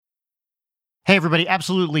Hey, everybody.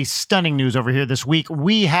 Absolutely stunning news over here this week.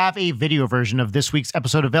 We have a video version of this week's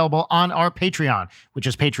episode available on our Patreon, which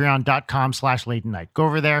is patreon.com/late night. Go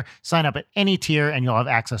over there, sign up at any tier, and you'll have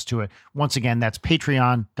access to it. Once again, that's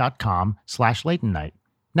patreon.com/late night.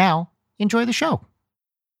 Now, enjoy the show.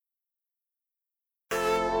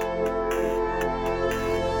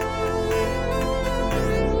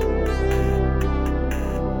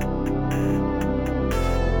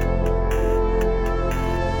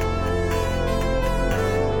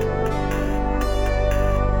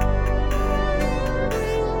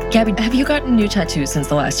 Gabby, have you gotten new tattoos since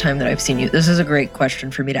the last time that I've seen you? This is a great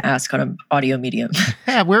question for me to ask on an audio medium.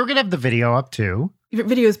 Yeah, we're going to have the video up too. Your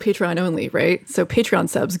video is Patreon only, right? So Patreon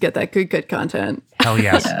subs get that good content. Hell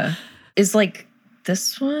yes. Yeah. Is like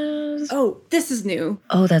this one? Oh, this is new.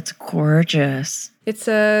 Oh, that's gorgeous. It's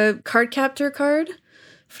a card captor card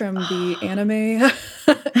from the anime.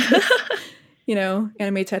 You know,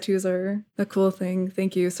 anime tattoos are a cool thing.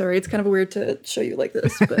 Thank you. Sorry, it's kind of weird to show you like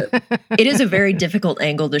this, but It is a very difficult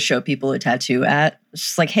angle to show people a tattoo at. It's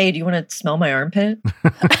just like, hey, do you want to smell my armpit?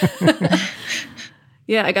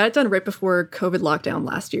 yeah, I got it done right before COVID lockdown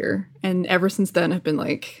last year. And ever since then, I've been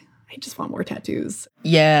like, I just want more tattoos.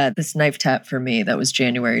 Yeah, this knife tat for me, that was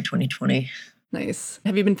January 2020. Nice.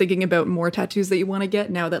 Have you been thinking about more tattoos that you want to get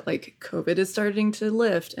now that like COVID is starting to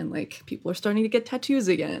lift and like people are starting to get tattoos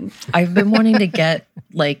again? I've been wanting to get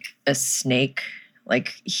like a snake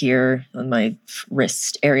like here on my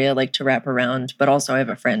wrist area, like to wrap around. But also I have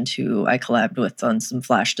a friend who I collabed with on some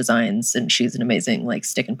flash designs and she's an amazing like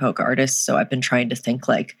stick and poke artist. So I've been trying to think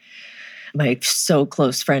like my so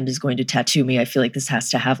close friend is going to tattoo me. I feel like this has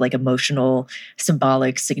to have like emotional,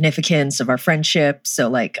 symbolic significance of our friendship. So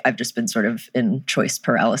like I've just been sort of in choice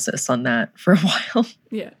paralysis on that for a while.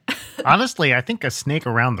 Yeah. Honestly, I think a snake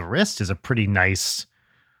around the wrist is a pretty nice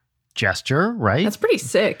gesture, right? That's pretty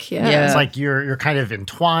sick. Yeah. Yeah. It's like you're kind of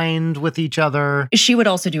entwined with each other. She would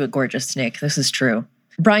also do a gorgeous snake. This is true.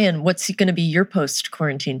 Brian, what's going to be your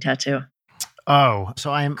post-quarantine tattoo? Oh,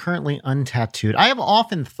 so I am currently untattooed. I have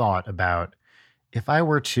often thought about if I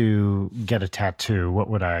were to get a tattoo,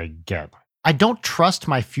 what would I get? I don't trust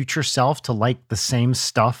my future self to like the same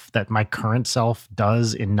stuff that my current self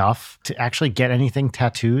does enough to actually get anything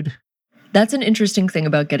tattooed. That's an interesting thing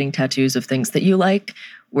about getting tattoos of things that you like,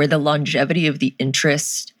 where the longevity of the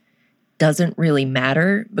interest doesn't really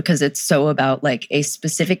matter because it's so about like a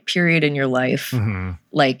specific period in your life. Mm-hmm.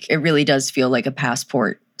 Like it really does feel like a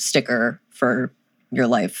passport sticker for your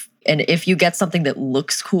life. And if you get something that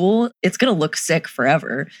looks cool, it's going to look sick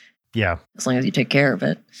forever. Yeah. As long as you take care of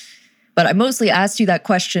it. But I mostly asked you that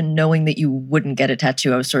question knowing that you wouldn't get a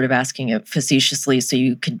tattoo. I was sort of asking it facetiously so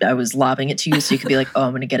you could, I was lobbing it to you so you could be like, oh, I'm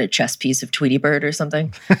going to get a chest piece of Tweety Bird or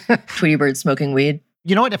something. Tweety Bird smoking weed.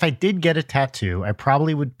 You know what? If I did get a tattoo, I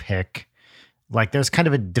probably would pick, like, there's kind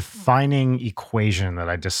of a defining equation that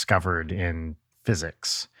I discovered in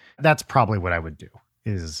physics. That's probably what I would do.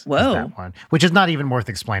 Is that one, which is not even worth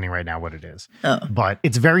explaining right now what it is. Oh. But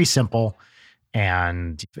it's very simple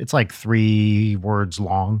and it's like 3 words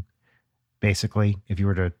long, basically, if you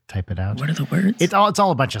were to type it out. What are the words? It's all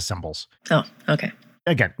a bunch of symbols. Oh, okay.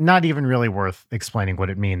 Again, not even really worth explaining what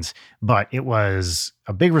it means, but it was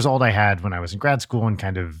a big result I had when I was in grad school and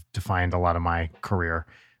kind of defined a lot of my career.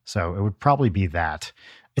 So it would probably be that.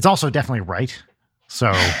 It's also definitely right.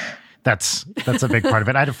 So that's a big part of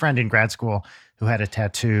it. I had a friend in grad school who had a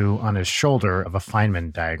tattoo on his shoulder of a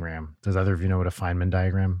Feynman diagram. Does either of you know what a Feynman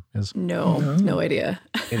diagram is? No idea.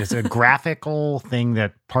 It is a graphical thing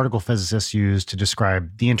that particle physicists use to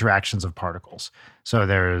describe the interactions of particles. So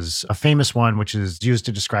there's a famous one, which is used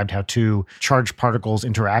to describe how 2 charged particles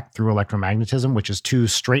interact through electromagnetism, which is 2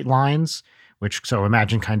 straight lines, so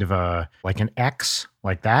imagine kind of like an X,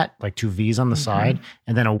 like that, like 2 V's on the side,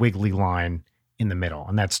 and then a wiggly line in the middle.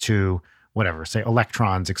 And that's 2, whatever, say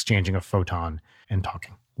electrons exchanging a photon and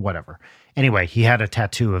talking, whatever. Anyway, he had a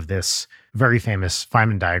tattoo of this very famous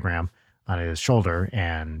Feynman diagram on his shoulder.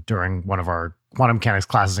 And during one of our quantum mechanics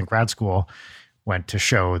classes in grad school, went to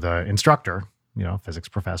show the instructor, physics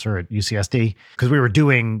professor at UCSD, because we were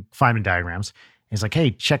doing Feynman diagrams. He's like,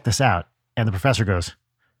 hey, check this out. And the professor goes,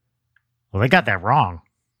 well, they got that wrong.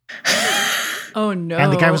 Oh, no.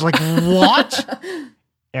 And the guy was like, what?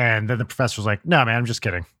 And then the professor was like, no, man, I'm just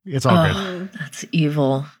kidding. It's all good. That's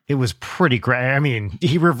evil. It was pretty great. I mean,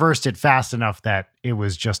 he reversed it fast enough that it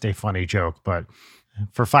was just a funny joke. But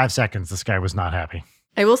for 5 seconds, this guy was not happy.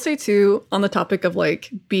 I will say, too, on the topic of like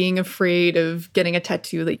being afraid of getting a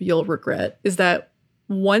tattoo that you'll regret, is that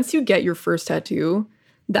once you get your first tattoo,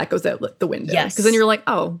 that goes out the window. Yes. Because then you're like,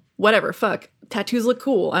 oh, whatever, fuck. Tattoos look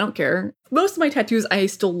cool. I don't care. Most of my tattoos I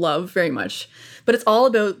still love very much, but it's all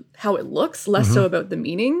about how it looks, less so about the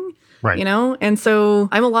meaning. Right. You know? And so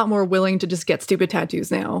I'm a lot more willing to just get stupid tattoos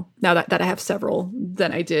now that I have several,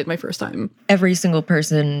 than I did my first time. Every single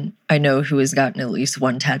person I know who has gotten at least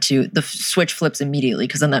one tattoo, the switch flips immediately,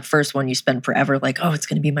 because on that first one you spend forever like, oh, it's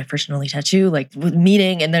going to be my first and only tattoo, like with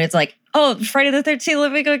meaning, and then it's like, oh, Friday the 13th,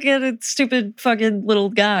 let me go get a stupid fucking little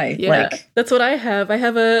guy. Yeah, Like, that's what I have. I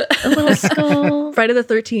have a little skull. Friday the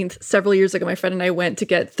 13th, several years ago, my friend and I went to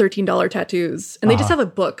get $13 tattoos. And they just have a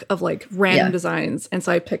book of like random designs. And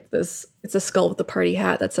so I picked this. It's a skull with a party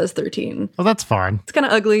hat that says 13. Well, that's fine. It's kind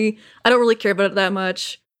of ugly. I don't really care about it that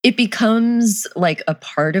much. It becomes like a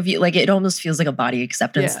part of you. Like, it almost feels like a body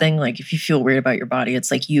acceptance Yeah. thing. Like, if you feel weird about your body, it's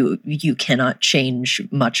like you cannot change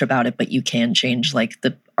much about it, but you can change like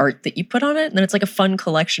the art that you put on it. And then it's like a fun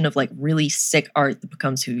collection of like really sick art that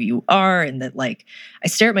becomes who you are. And that, like, I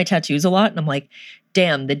stare at my tattoos a lot and I'm like,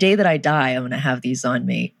 damn, the day that I die, I'm going to have these on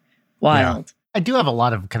me. Wild. I do have a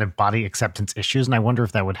lot of kind of body acceptance issues, and I wonder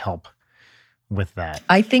if that would help with that.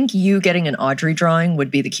 I think you getting an Audrey drawing would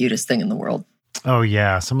be the cutest thing in the world. Oh,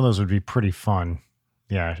 yeah. Some of those would be pretty fun.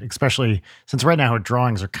 Yeah. Especially since right now her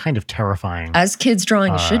drawings are kind of terrifying. As kids'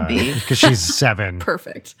 drawings should be. Because she's 7.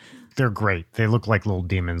 Perfect. They're great. They look like little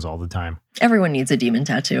demons all the time. Everyone needs a demon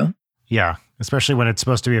tattoo. Yeah. Especially when it's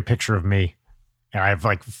supposed to be a picture of me. And I have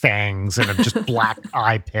like fangs and just black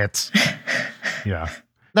eye pits. Yeah.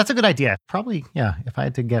 That's a good idea. Probably, yeah. If I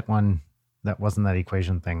had to get one that wasn't that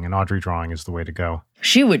equation thing, an Audrey drawing is the way to go.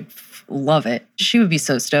 She would love it. She would be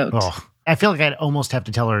so stoked. Oh, I feel like I'd almost have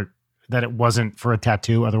to tell her that it wasn't for a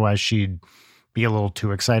tattoo. Otherwise, she'd be a little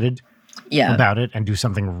too excited Yeah. about it and do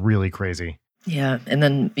something really crazy. Yeah. And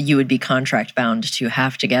then you would be contract bound to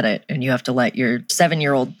have to get it. And you have to let your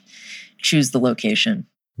 7-year-old choose the location.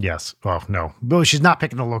 Yes. Well, no. Well, she's not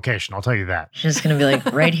picking the location. I'll tell you that. She's going to be like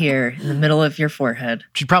right here in the middle of your forehead.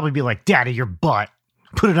 She'd probably be like, Daddy, your butt.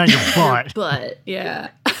 Put it on your butt. But yeah.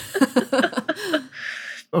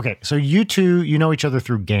 Okay. So you two, you know each other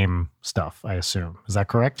through game stuff, I assume. Is that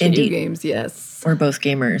correct? Video Indeed. games, yes. We're both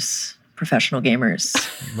gamers, professional gamers.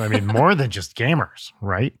 I mean, more than just gamers,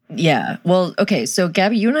 right? Yeah. Well, okay. So,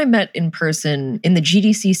 Gabby, you and I met in person in the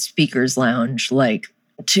GDC Speakers Lounge like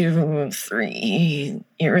 2-3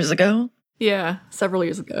 years ago. Yeah, several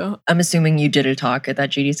years ago. I'm assuming you did a talk at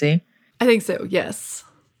that GDC. I think so, yes.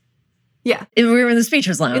 Yeah, We were in the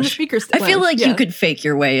Speakers Lounge. in the speakers I feel lounge, like you could fake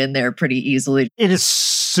your way in there pretty easily. It is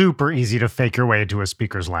super easy to fake your way into a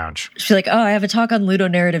speaker's lounge. Just be like, oh, I have a talk on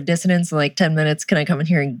ludonarrative dissonance in like 10 minutes. Can I come in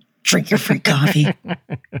here and drink your free coffee?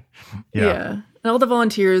 Yeah. And all the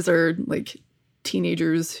volunteers are like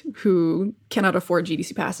teenagers who cannot afford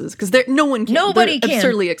GDC passes because no one can. Nobody They're can.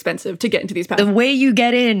 absurdly expensive to get into these passes. The way you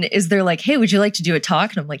get in is they're like, hey, would you like to do a talk?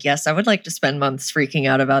 And I'm like, yes, I would like to spend months freaking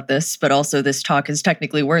out about this. But also this talk is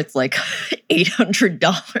technically worth like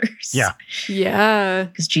 $800. Yeah. Yeah.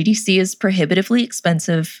 Because GDC is prohibitively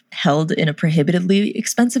expensive, held in a prohibitively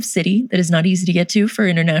expensive city that is not easy to get to for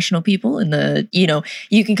international people. And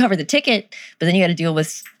you can cover the ticket, but then you got to deal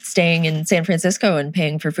with staying in San Francisco and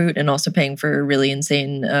paying for food and also paying for really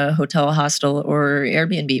insane hotel, hostel, or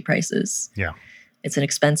Airbnb prices. Yeah. It's an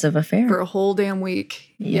expensive affair. For a whole damn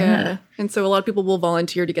week. Yeah. And so a lot of people will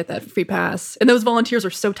volunteer to get that free pass. And those volunteers are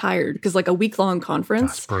so tired because like a week-long That's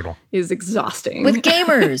conference brutal. is exhausting. With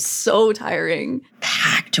gamers. So tiring.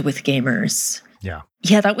 Packed with gamers. Yeah.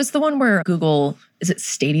 Yeah, that was the one where Google, is it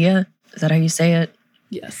Stadia? Is that how you say it?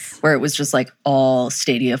 Yes. Where it was just like all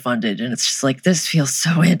Stadia funded. And it's just like, this feels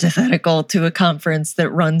so antithetical to a conference that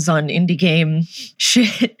runs on indie game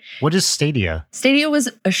shit. What is Stadia? Stadia was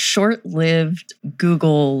a short-lived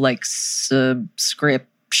Google like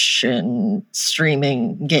subscription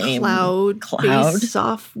streaming game. Cloud-based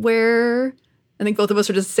software. I think both of us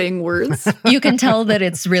are just saying words. You can tell that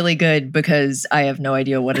it's really good because I have no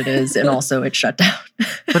idea what it is. And also it shut down.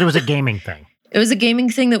 But it was a gaming thing. It was a gaming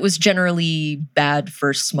thing that was generally bad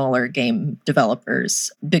for smaller game developers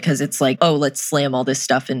because it's like, oh, let's slam all this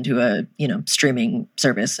stuff into a, streaming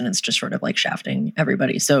service, and it's just sort of like shafting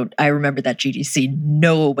everybody. So I remember that GDC,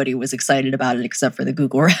 nobody was excited about it except for the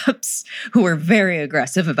Google reps who were very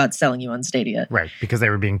aggressive about selling you on Stadia. Right. Because they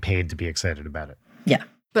were being paid to be excited about it. Yeah.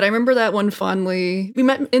 But I remember that one fondly. We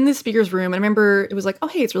met in the speaker's room. And I remember it was like, oh,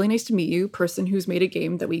 hey, it's really nice to meet you, person who's made a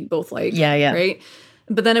game that we both like. Yeah. Right?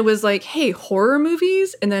 But then it was like, hey, horror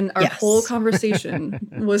movies? And then our whole conversation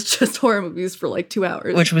was just horror movies for like 2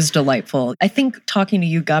 hours. Which was delightful. I think talking to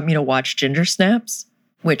you got me to watch Ginger Snaps,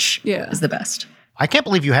 which Yeah. is the best. I can't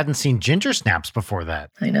believe you hadn't seen Ginger Snaps before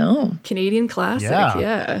that. I know. Canadian classic.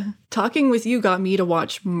 Yeah. Talking with you got me to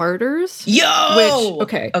watch Martyrs. Yo!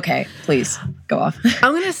 Okay, please go off.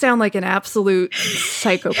 I'm going to sound like an absolute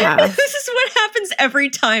psychopath. This is what happens every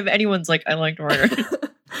time anyone's like, I liked Martyrs.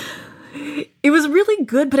 It was really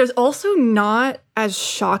good, but it was also not as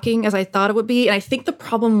shocking as I thought it would be. And I think the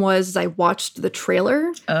problem was I watched the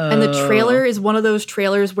trailer, and the trailer is one of those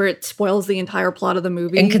trailers where it spoils the entire plot of the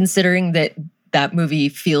movie. And considering that movie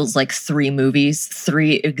feels like 3 movies,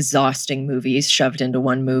 3 exhausting movies shoved into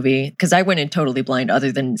one movie. Because I went in totally blind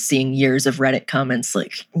other than seeing years of Reddit comments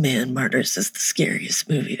like, man, Martyrs is the scariest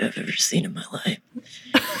movie I've ever seen in my life.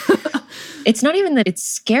 It's not even that it's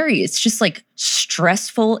scary. It's just like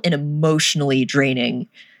stressful and emotionally draining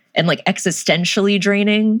and like existentially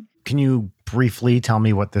draining. Can you briefly tell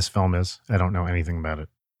me what this film is? I don't know anything about it.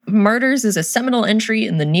 Martyrs is a seminal entry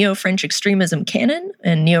in the neo-French extremism canon.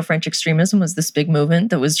 And neo-French extremism was this big movement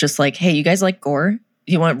that was just like, hey, you guys like gore?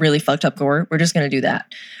 You want really fucked up gore? We're just going to do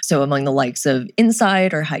that. So among the likes of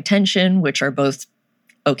Inside or High Tension, which are both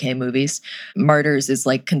okay movies, Martyrs is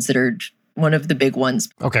like considered one of the big ones.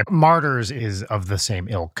 Okay, Martyrs is of the same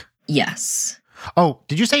ilk. Yes. Oh,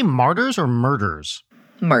 did you say Martyrs or Murders?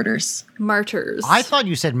 Martyrs. Martyrs. I thought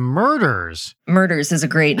you said Murders. Murders is a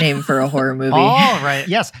great name for a horror movie. All right.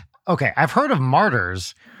 Yes. Okay. I've heard of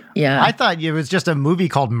Martyrs. Yeah. I thought it was just a movie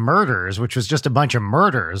called Murders, which was just a bunch of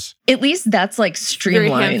murders. At least that's like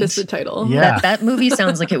streamlined. Very ham-fisted title. Yeah. That movie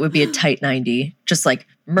sounds like it would be a tight 90. Just like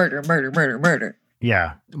murder, murder, murder, murder.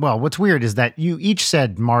 Yeah. Well, what's weird is that you each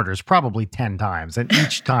said Martyrs probably 10 times. And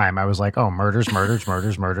each time I was like, oh, murders, murders,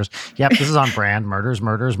 murders, murders. Yep, this is on brand. Murders,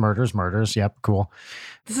 murders, murders, murders. Yep, cool.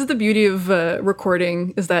 This is the beauty of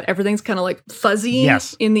recording, is that everything's kind of like fuzzy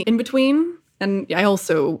in the in-between. And I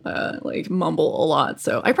also like mumble a lot.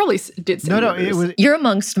 So I probably did say it was. You're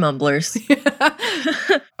amongst mumblers.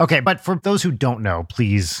 Okay, but for those who don't know,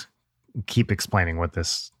 please keep explaining what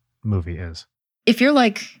this movie is. If you're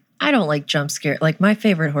like, I don't like jump scare. Like my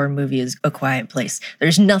favorite horror movie is A Quiet Place.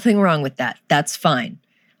 There's nothing wrong with that. That's fine.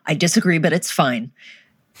 I disagree, but it's fine.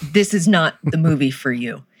 This is not the movie for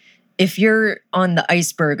you. If you're on the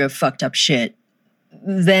iceberg of fucked up shit,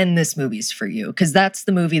 then this movie's for you. Because that's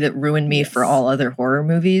the movie that ruined me for all other horror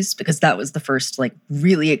movies. Because that was the first like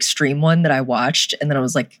really extreme one that I watched. And then I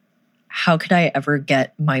was like, how could I ever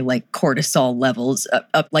get my like cortisol levels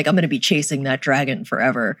up? Like I'm going to be chasing that dragon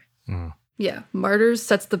forever. Mm. Yeah, Martyrs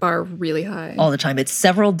sets the bar really high. All the time. It's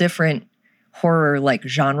several different horror like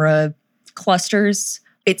genre clusters.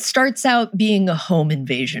 It starts out being a home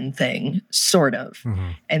invasion thing, sort of. Mm-hmm.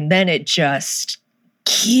 And then it just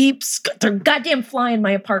keeps, the goddamn fly in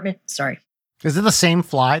my apartment. Sorry. Is it the same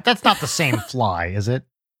fly? That's not the same fly, is it?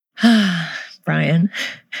 Brian,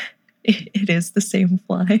 it is the same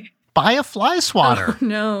fly. Buy a fly swatter. Oh,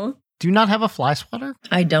 no. Do you not have a fly swatter?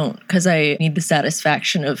 I don't, because I need the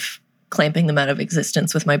satisfaction of clamping them out of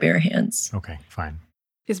existence with my bare hands. Okay, fine.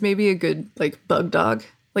 Is maybe a good, like, bug dog?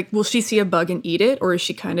 Like, will she see a bug and eat it, or is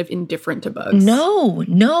she kind of indifferent to bugs?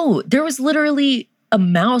 No. There was literally a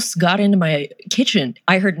mouse got into my kitchen.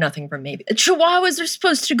 I heard nothing from Maybe. Chihuahuas are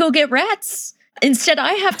supposed to go get rats. Instead,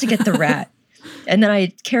 I have to get the rat. And then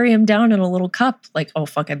I carry him down in a little cup, like, oh,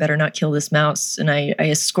 fuck, I better not kill this mouse. And I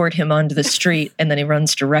escort him onto the street, and then he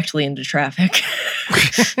runs directly into traffic.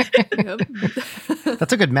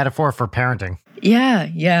 That's a good metaphor for parenting.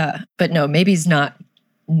 Yeah. But no, Maybe's not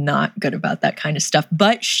good about that kind of stuff.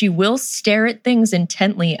 But she will stare at things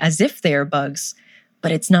intently as if they are bugs,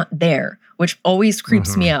 but it's not there, which always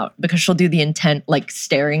creeps me out because she'll do the intent, like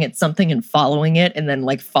staring at something and following it, and then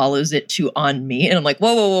like follows it to on me. And I'm like,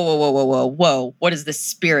 whoa. What is this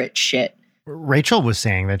spirit shit? Rachel was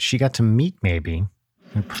saying that she got to meet Maybe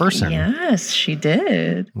in person. Yes, she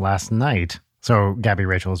did. Last night. So Gabby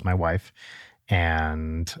Rachel is my wife,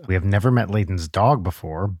 and we have never met Layden's dog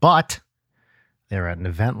before, but they were at an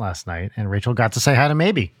event last night, and Rachel got to say hi to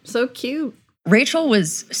Maybe. So cute. Rachel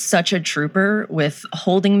was such a trooper with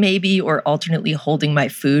holding Maybe or alternately holding my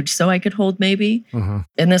food so I could hold Maybe. Mm-hmm.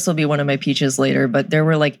 And this will be one of my peaches later, but there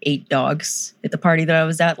were like 8 dogs at the party that I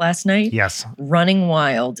was at last night. Yes. Running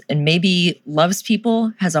wild. And Maybe loves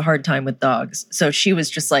people, has a hard time with dogs. So she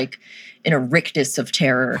was just like in a rictus of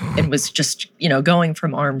terror and was just, going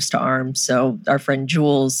from arms to arms. So our friend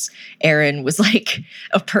Jules, Aaron, was like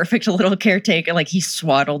a perfect little caretaker. Like he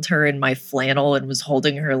swaddled her in my flannel and was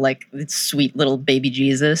holding her like sweet little baby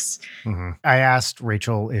Jesus. Mm-hmm. I asked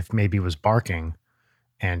Rachel if Maybe was barking,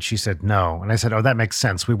 and she said no. And I said, oh, that makes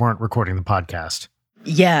sense. We weren't recording the podcast.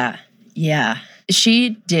 Yeah. She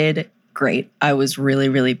did great. I was really,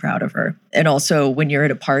 really proud of her. And also, when you're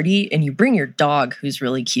at a party and you bring your dog who's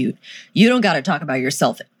really cute, you don't got to talk about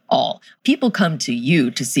yourself at all. People come to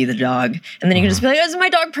you to see the dog. And then you can just be like, is my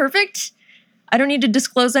dog perfect? I don't need to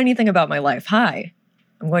disclose anything about my life. Hi,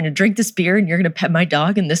 I'm going to drink this beer and you're going to pet my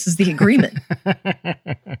dog. And this is the agreement.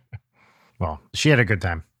 Well, she had a good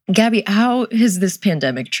time. Gabby, how has this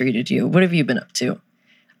pandemic treated you? What have you been up to?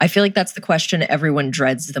 I feel like that's the question everyone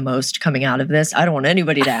dreads the most coming out of this. I don't want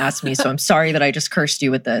anybody to ask me, so I'm sorry that I just cursed you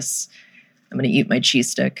with this. I'm going to eat my cheese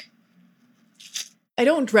stick. I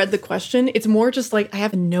don't dread the question. It's more just like I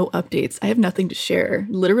have no updates. I have nothing to share.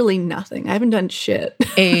 Literally nothing. I haven't done shit.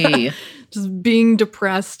 Hey. Just being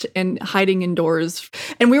depressed and hiding indoors.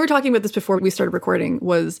 And we were talking about this before we started recording,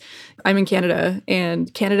 was I'm in Canada,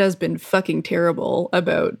 and Canada has been fucking terrible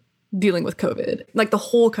about dealing with COVID, like the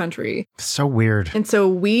whole country. So weird. And so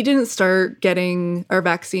we didn't start getting our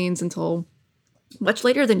vaccines until much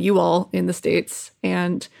later than you all in the States.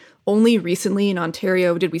 And only recently in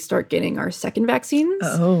Ontario did we start getting our second vaccines.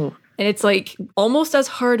 Oh. And it's like almost as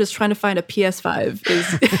hard as trying to find a PS5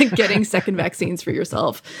 is getting second vaccines for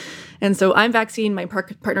yourself. And so I'm vaccinated. My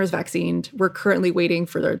partner's vaccinated. We're currently waiting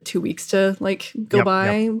for their 2 weeks to like go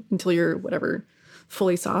by until you're whatever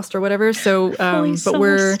fully sauced or whatever. So,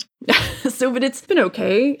 but it's been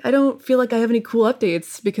okay. I don't feel like I have any cool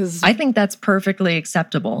updates because I think that's perfectly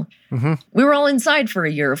acceptable. Mm-hmm. We were all inside for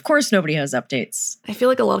a year. Of course, nobody has updates. I feel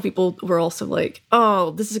like a lot of people were also like,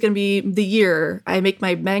 oh, this is going to be the year I make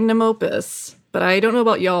my magnum opus. But I don't know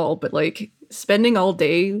about y'all, but like spending all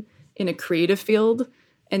day in a creative field,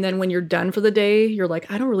 and then when you're done for the day, you're like,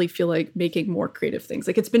 I don't really feel like making more creative things.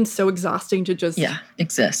 Like, it's been so exhausting to just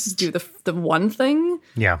exist. Do the one thing.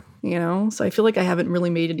 Yeah. You know? So I feel like I haven't really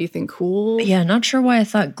made anything cool. Yeah, not sure why I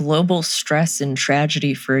thought global stress and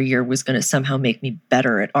tragedy for a year was going to somehow make me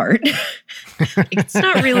better at art. It's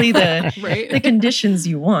not really the conditions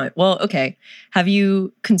you want. Well, okay. Have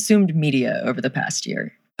you consumed media over the past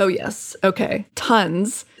year? Oh, yes. Okay.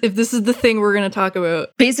 Tons. If this is the thing we're going to talk about.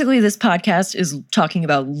 Basically, this podcast is talking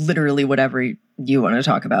about literally whatever you want to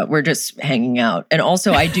talk about. We're just hanging out. And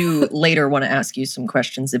also, I do later want to ask you some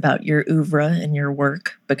questions about your oeuvre and your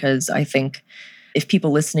work, because I think if people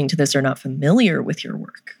listening to this are not familiar with your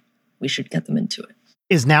work, we should get them into it.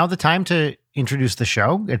 Is now the time to introduce the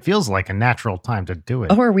show? It feels like a natural time to do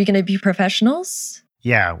it. Oh, are we going to be professionals?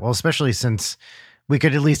 Yeah. Well, especially since we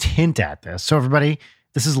could at least hint at this. So everybody,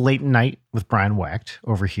 this is Late Night with Brian Wecht.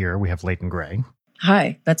 Over here, we have Leighton Gray.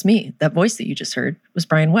 Hi, that's me. That voice that you just heard was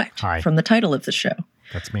Brian Wecht. Hi. From the title of the show.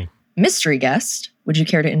 That's me. Mystery guest, would you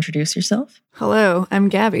care to introduce yourself? Hello, I'm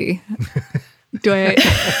Gabby.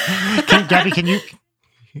 Gabby,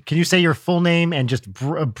 can you say your full name and just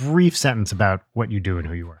a brief sentence about what you do and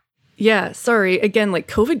who you are? Yeah, sorry. Again, like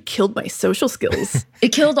COVID killed my social skills. It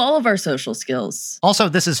killed all of our social skills. Also,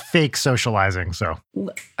 this is fake socializing, so.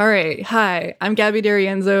 All right. Hi, I'm Gabby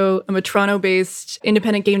D'Arienzo. I'm a Toronto-based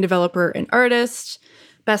independent game developer and artist,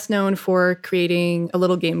 best known for creating a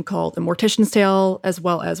little game called The Mortician's Tale, as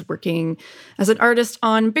well as working as an artist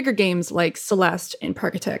on bigger games like Celeste and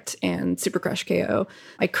Parkitect and Super Crush KO.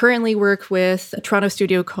 I currently work with a Toronto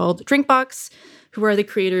studio called Drinkbox, who are the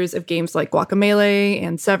creators of games like Guacamelee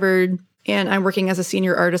and Severed. And I'm working as a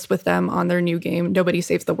senior artist with them on their new game, Nobody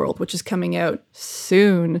Saves the World, which is coming out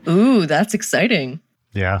soon. Ooh, that's exciting.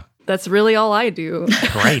 Yeah. That's really all I do.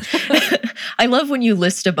 Great. I love when you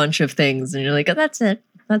list a bunch of things and you're like, oh, that's it.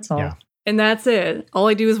 That's all. Yeah. And that's it. All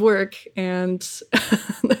I do is work, and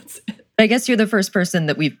that's it. I guess you're the first person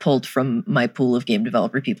that we've pulled from my pool of game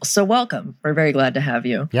developer people. So welcome. We're very glad to have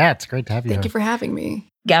you. Yeah, it's great to have you. Thank you for having me.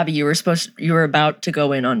 Gabby, you were about to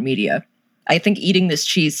go in on media. I think eating this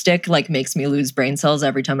cheese stick like makes me lose brain cells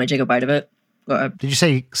every time I take a bite of it. Did you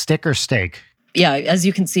say stick or steak? Yeah, as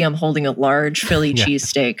you can see, I'm holding a large Philly cheese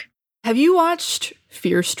steak. Have you watched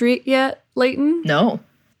Fear Street yet, Leighton? No.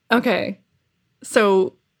 Okay.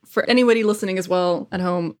 So for anybody listening as well at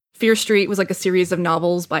home, Fear Street was like a series of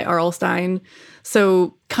novels by R.L. Stine.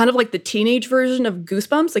 So kind of like the teenage version of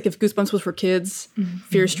Goosebumps. Like if Goosebumps was for kids,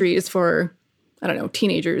 Fear Street is for, I don't know,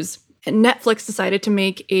 teenagers. And Netflix decided to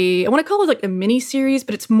make I want to call it like a mini series,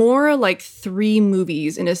 but it's more like 3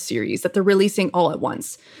 movies in a series that they're releasing all at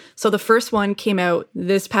once. So the first one came out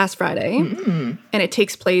this past Friday, and it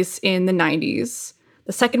takes place in the 90s.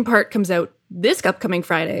 The second part comes out this upcoming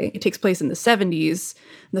Friday. It takes place in the 70s.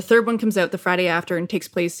 And the third one comes out the Friday after and takes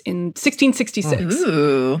place in 1666.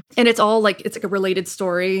 Ooh. And it's all like, it's like a related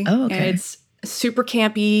story. Oh, okay. And it's super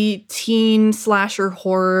campy, teen slasher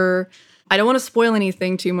horror. I don't want to spoil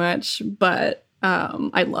anything too much, but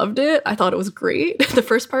I loved it. I thought it was great, the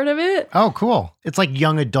first part of it. Oh, cool. It's like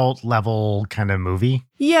young adult level kind of movie.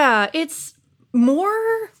 Yeah, it's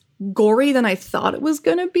more gory than I thought it was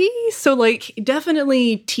going to be. So, like,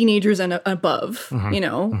 definitely teenagers and above,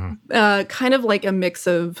 kind of like a mix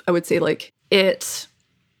of, I would say, like, It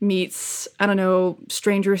meets, I don't know,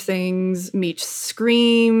 Stranger Things, meets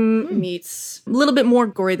Scream, meets a little bit more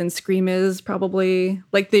gory than Scream is, probably.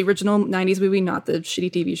 Like the original 90s movie, not the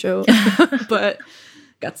shitty TV show, but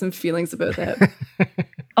got some feelings about that.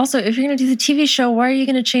 Also, if you're going to do the TV show, why are you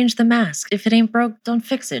going to change the mask? If it ain't broke, don't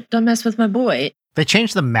fix it. Don't mess with my boy. They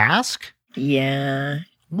changed the mask? Yeah.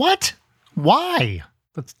 What? Why?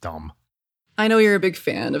 That's dumb. I know you're a big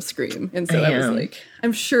fan of Scream, and so I was like,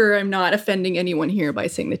 I'm sure I'm not offending anyone here by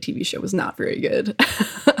saying the TV show was not very good.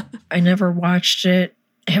 I never watched it.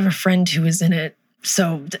 I have a friend who was in it.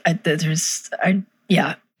 So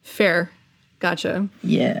yeah. Fair. Gotcha.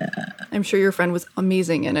 Yeah. I'm sure your friend was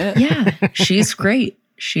amazing in it. Yeah, she's great.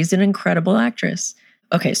 She's an incredible actress.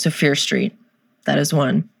 Okay, so Fear Street. That is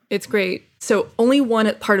one. It's great. So only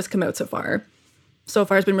one part has come out so far. So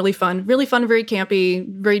far, it's been really fun, very campy,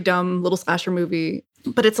 very dumb little slasher movie.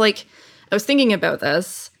 But it's like, I was thinking about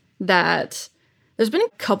this, that there's been a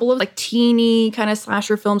couple of like teeny kind of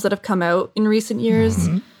slasher films that have come out in recent years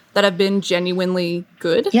that have been genuinely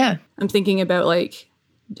good. Yeah. I'm thinking about like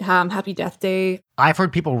Happy Death Day. I've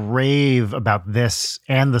heard people rave about this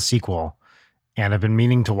and the sequel, and I've been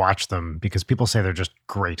meaning to watch them because people say they're just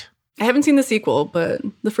great. I haven't seen the sequel, but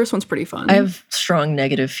the first one's pretty fun. I have strong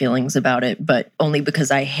negative feelings about it, but only because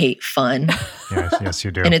I hate fun. Yes, you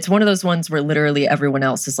do. And it's one of those ones where literally everyone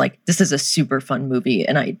else is like, this is a super fun movie.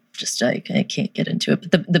 And I can't get into it.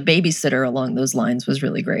 But the babysitter along those lines was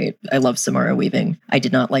really great. I love Samara Weaving. I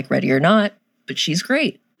did not like Ready or Not, but she's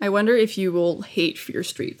great. I wonder if you will hate Fear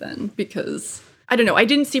Street then, because I don't know. I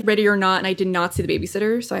didn't see Ready or Not, and I did not see The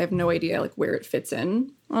Babysitter, so I have no idea like where it fits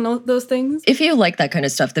in on all those things. If you like that kind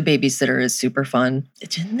of stuff, The Babysitter is super fun.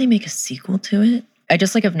 Didn't they make a sequel to it? I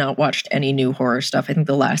just have not watched any new horror stuff. I think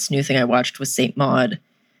the last new thing I watched was Saint Maud.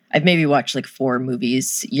 I've maybe watched 4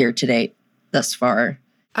 movies year to date thus far.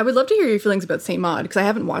 I would love to hear your feelings about Saint Maud, because I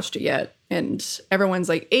haven't watched it yet. And everyone's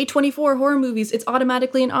like, A24 horror movies, it's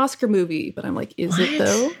automatically an Oscar movie. But I'm like, is it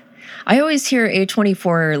though? I always hear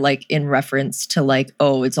A24 in reference to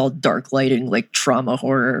oh, it's all dark lighting, trauma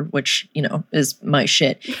horror, which, is my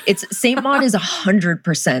shit. It's Saint Maud is 100%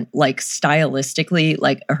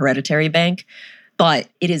 stylistically a Hereditary bank, but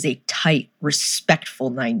it is a tight, respectful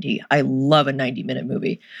 90. I love a 90-minute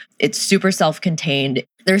movie. It's super self-contained.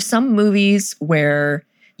 There's some movies where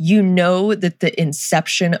that the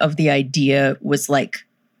inception of the idea was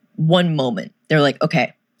one moment. They're like,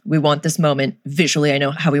 okay, we want this moment. Visually, I know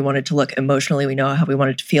how we want it to look. Emotionally, we know how we want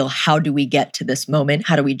it to feel. How do we get to this moment?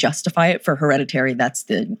 How do we justify it? For Hereditary, that's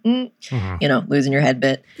the, losing your head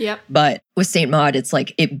bit. Yep. But with Saint Maud, it's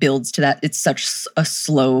it builds to that. It's such a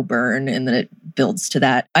slow burn, and then it builds to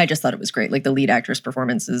that. I just thought it was great. The lead actress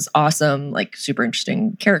performance is awesome. Super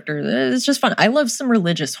interesting character. It's just fun. I love some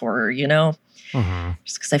religious horror,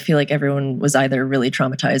 just because I feel everyone was either really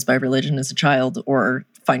traumatized by religion as a child or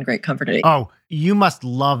find great comfort in it. Oh, you must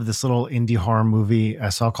love this little indie horror movie I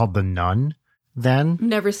saw called The Nun. Then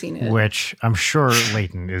never seen it, which I'm sure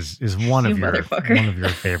Leighton is one of your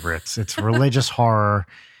favorites. It's religious horror.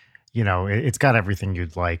 It's got everything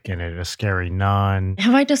you'd like in it. A scary nun.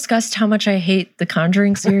 Have I discussed how much I hate the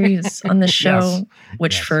Conjuring series on this show? Yes.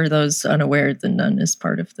 Which, for those unaware, The Nun is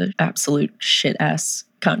part of the absolute shit-ass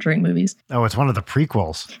Conjuring movies. Oh, it's one of the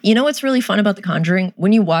prequels. You know what's really fun about The Conjuring?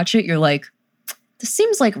 When you watch it, you're like, this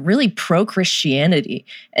seems really pro-Christianity.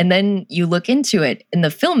 And then you look into it, and the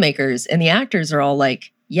filmmakers and the actors are all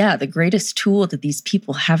yeah, the greatest tool that these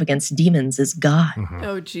people have against demons is God. Mm-hmm.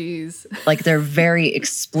 Oh, geez. They're very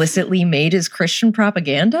explicitly made as Christian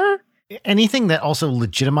propaganda. Anything that also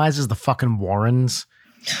legitimizes the fucking Warrens,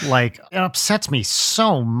 it upsets me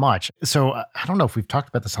so much. So I don't know if we've talked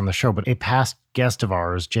about this on the show, but a past guest of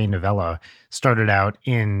ours, Jay Novella, started out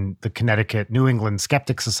in the Connecticut New England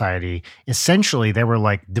Skeptic Society. Essentially, they were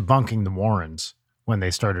debunking the Warrens when they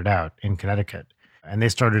started out in Connecticut. And they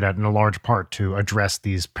started out in a large part to address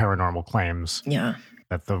these paranormal claims. Yeah.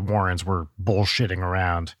 That the Warrens were bullshitting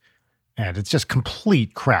around. And it's just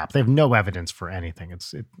complete crap. They have no evidence for anything.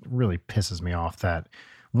 It really pisses me off that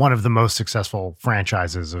one of the most successful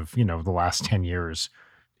franchises of, the last 10 years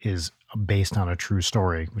is based on a true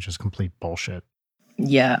story, which is complete bullshit.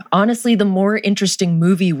 Yeah. Honestly, the more interesting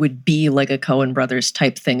movie would be a Coen Brothers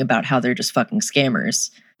type thing about how they're just fucking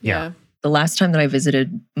scammers. Yeah. The last time that I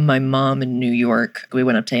visited my mom in New York, we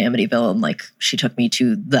went up to Amityville and like she took me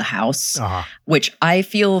to the house, which I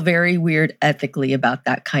feel very weird ethically about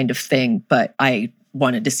that kind of thing, but I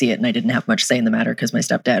wanted to see it and I didn't have much say in the matter because my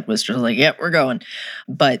stepdad was just like, yep, we're going.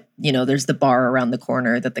 But, you know, there's the bar around the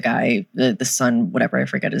corner that the guy, the son, whatever, I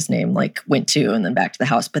forget his name, like went to and then back to the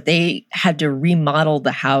house. But they had to remodel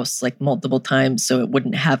the house like multiple times so it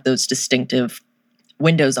wouldn't have those distinctive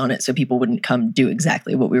windows on it so people wouldn't come do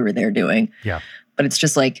exactly what we were there doing. Yeah. But it's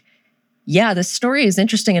just like, yeah, this story is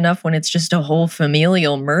interesting enough when it's just a whole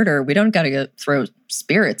familial murder. We don't got to throw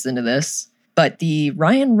spirits into this. But the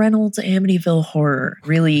Ryan Reynolds Amityville Horror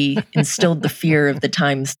really instilled the fear of the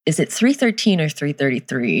times. Is it 313 or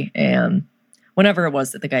 333? And whenever it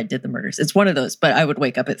was that the guy did the murders. It's one of those. But I would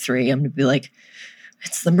wake up at 3. I'm going to be like,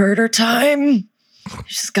 it's the murder time. You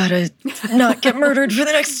just got to not get murdered for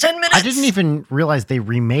the next 10 minutes. I didn't even realize they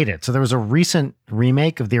remade it. So there was a recent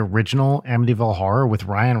remake of the original Amityville Horror with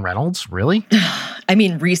Ryan Reynolds. Really? I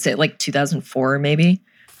mean, recent, like 2004 maybe.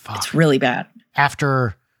 Fuck. It's really bad.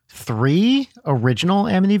 After 3 original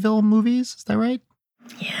Amityville movies. Is that right?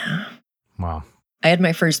 Yeah. Wow. I had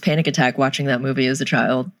my first panic attack watching that movie as a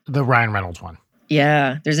child. The Ryan Reynolds one.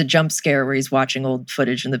 Yeah. There's a jump scare where he's watching old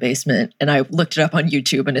footage in the basement. And I looked it up on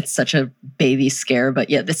YouTube and it's such a baby scare. But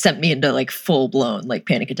yeah, it sent me into like full blown like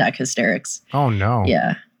panic attack hysterics. Oh, no.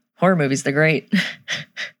 Yeah. Horror movies, they're great.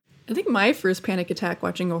 I think my first panic attack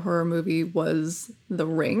watching a horror movie was The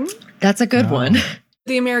Ring. That's a good one.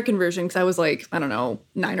 The American version, because I was like, I don't know,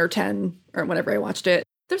 9 or 10 or whenever I watched it.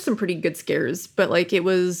 There's some pretty good scares, but like it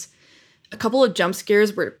was a couple of jump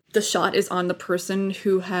scares where the shot is on the person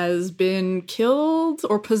who has been killed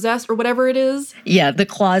or possessed or whatever it is. Yeah, the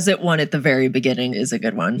closet one at the very beginning is a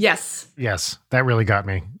good one. Yes. Yes, that really got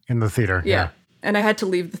me in the theater. Yeah. And I had to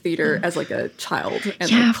leave the theater as like a child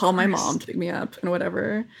and like call my mom to pick me up and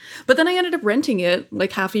whatever. But then I ended up renting it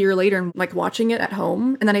like half a year later and like watching it at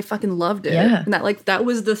home. And then I fucking loved it. Yeah. And that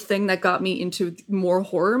was the thing that got me into more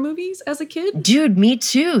horror movies as a kid. Dude, me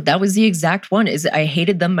too. That was the exact one. I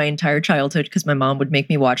hated them my entire childhood because my mom would make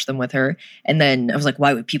me watch them with her. And then I was like,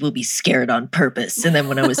 why would people be scared on purpose? And then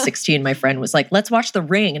when I was 16, my friend was like, let's watch The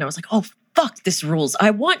Ring. And I was like, oh, fuck, this rules. I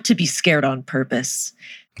want to be scared on purpose.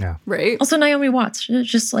 Yeah. Right. Also, Naomi Watts,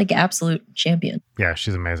 just like absolute champion. Yeah,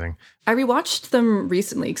 she's amazing. I rewatched them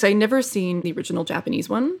recently because I'd never seen the original Japanese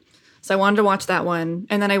one. So I wanted to watch that one.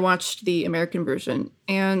 And then I watched the American version.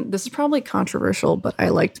 And this is probably controversial, but I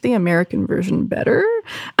liked the American version better.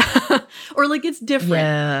 Or like it's different.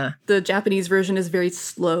 Yeah. The Japanese version is very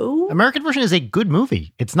slow. American version is a good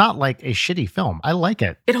movie. It's not like a shitty film. I like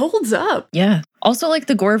it. It holds up. Yeah. Also, like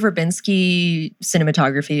the Gore Verbinski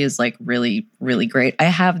cinematography is like really, really great. I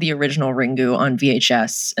have the original Ringu on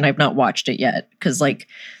VHS and I've not watched it yet because like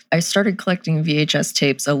I started collecting VHS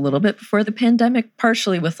tapes a little bit before the pandemic,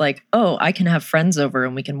 partially with like, oh, I can have friends over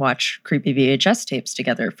and we can watch creepy VHS tapes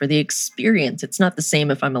together for the experience. It's not the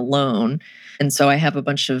same if I'm alone. And so I have a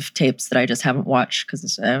bunch of tapes that I just haven't watched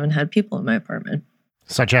because I haven't had people in my apartment.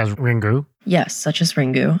 Such as Ringu. Yes, such as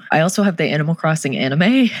Ringu. I also have the Animal Crossing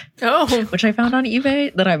anime, Oh, which I found on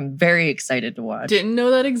eBay that I'm very excited to watch. didn't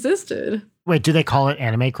know that existed. Wait, do they call it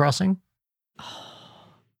Anime Crossing?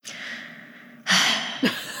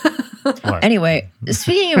 What? Anyway,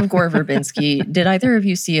 speaking of Gore Verbinski, did either of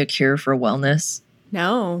you see A Cure for Wellness?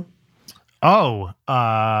 No. Oh,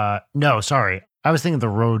 no, sorry. I was thinking The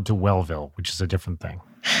Road to Wellville, which is a different thing.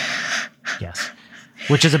 Yes.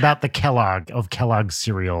 Which is about the Kellogg's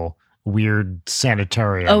cereal, weird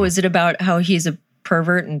sanitarium. Oh, is it about how he's a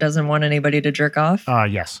pervert and doesn't want anybody to jerk off?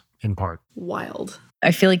 Yes, in part. Wild. I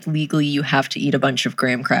feel like legally you have to eat a bunch of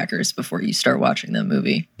graham crackers before you start watching that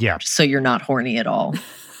movie. Yeah. So you're not horny at all,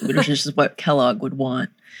 which is what Kellogg would want.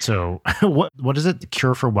 So what is it? The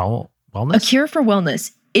Cure for Wellness? A Cure for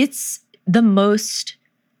Wellness. It's the most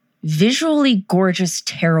visually gorgeous,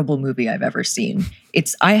 terrible movie I've ever seen.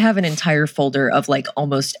 I have an entire folder of like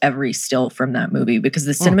almost every still from that movie because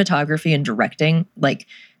the cinematography and directing, like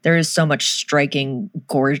there is so much striking,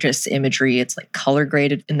 gorgeous imagery. It's like color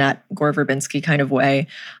graded in that Gore Verbinski kind of way.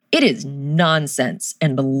 It is nonsense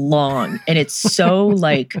and long. And it's so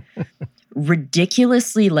like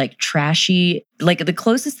ridiculously like trashy. Like the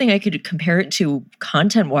closest thing I could compare it to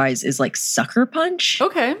content wise is like Sucker Punch.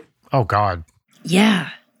 Okay. Oh, God.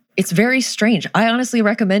 Yeah. It's very strange. I honestly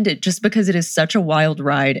recommend it just because it is such a wild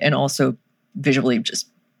ride and also visually just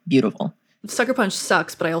beautiful. Sucker Punch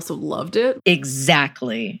sucks, but I also loved it.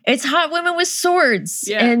 Exactly. It's hot women with swords.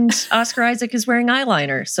 Yeah. And Oscar Isaac is wearing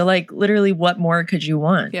eyeliner. So like literally what more could you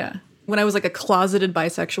want? Yeah. When I was like a closeted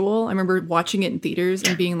bisexual, I remember watching it in theaters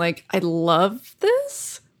and being like, I love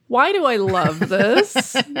this. Why do I love this?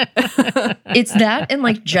 It's that and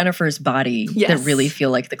like Jennifer's Body that really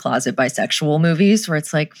feel like the closet bisexual movies where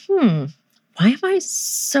it's like, why am I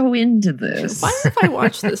so into this? Why if I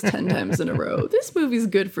watch this 10 times in a row? This movie's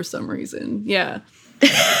good for some reason. Yeah.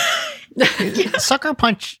 Sucker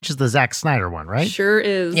Punch is the Zack Snyder one, right? Sure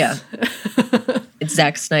is. Yeah. It's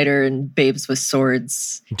Zack Snyder and Babes with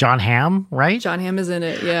Swords. John Hamm, right? John Hamm is in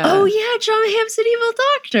it, yeah. Oh, yeah. John Hamm's an evil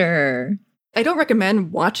doctor. I don't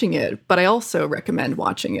recommend watching it, but I also recommend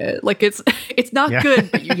watching it. Like, it's not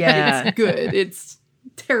good, but it's good. It's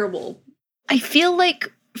terrible. I feel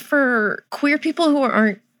like for queer people who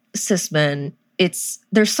aren't cis men,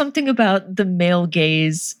 there's something about the male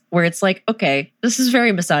gaze where it's like, okay, this is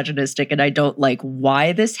very misogynistic and I don't like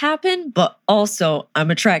why this happened, but also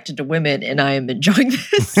I'm attracted to women and I am enjoying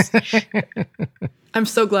this. I'm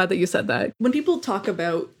so glad that you said that. When people talk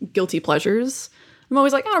about guilty pleasures, I'm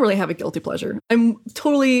always like, I don't really have a guilty pleasure. I'm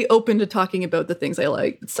totally open to talking about the things I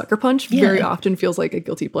like. Sucker Punch very often feels like a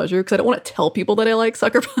guilty pleasure because I don't want to tell people that I like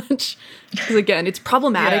Sucker Punch. Because again, it's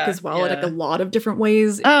problematic as well in like a lot of different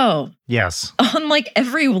ways. Oh. Yes. On like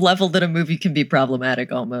every level that a movie can be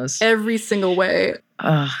problematic almost. Every single way.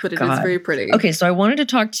 But it is very pretty. Okay, so I wanted to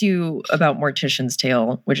talk to you about Mortician's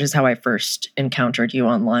Tale, which is how I first encountered you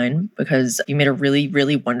online, because you made a really,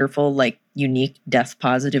 really wonderful, like, unique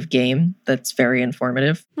death-positive game that's very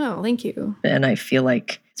informative. Oh, thank you. And I feel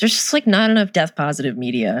like there's just, like, not enough death-positive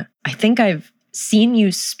media. I think I've seen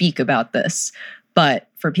you speak about this, but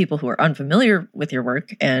for people who are unfamiliar with your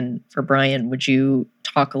work, and for Brian, would you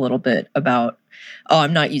talk a little bit about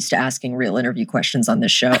I'm not used to asking real interview questions on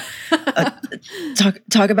this show.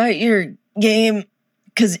 Talk about your game.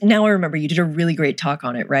 Because now I remember you did a really great talk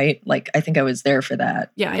on it, right? Like, I think I was there for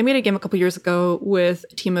that. Yeah, I made a game a couple years ago with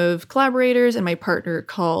a team of collaborators and my partner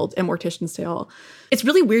called A Mortician's Tale. It's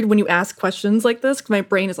really weird when you ask questions like this, because my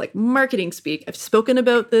brain is like marketing speak. I've spoken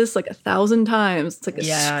about this like 1,000 times. It's like a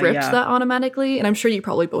script that automatically, and I'm sure you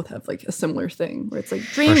probably both have like a similar thing where it's like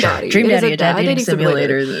Dream Daddy. Dream Daddy, a dad dating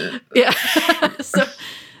simulator. Yeah. So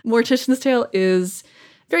Mortician's Tale is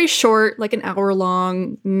very short, like an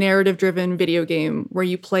hour-long, narrative-driven video game where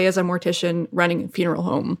you play as a mortician running a funeral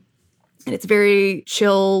home. And it's very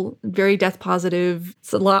chill, very death-positive.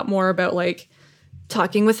 It's a lot more about, like,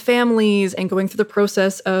 talking with families and going through the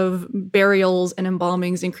process of burials and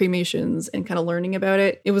embalmings and cremations and kind of learning about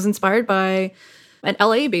it. It was inspired by an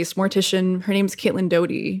LA-based mortician. Her name's Caitlin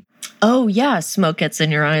Doty. Oh, yeah. Smoke Gets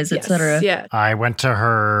in Your Eyes, etc. Yeah. I went to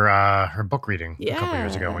her book reading a couple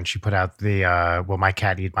years ago when she put out the Will My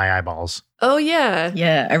Cat Eat My Eyeballs? Oh, yeah.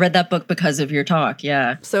 Yeah, I read that book because of your talk,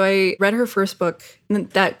 yeah. So I read her first book, and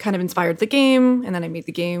that kind of inspired the game, and then I made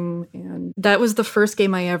the game, and that was the first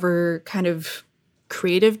game I ever kind of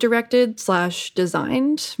creative directed /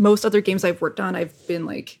 designed. Most other games I've worked on, I've been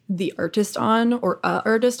like the artist on or a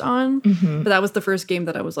artist on. But that was the first game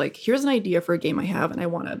that I was like, here's an idea for a game I have and I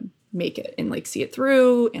want to make it and like see it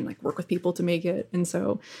through and like work with people to make it. And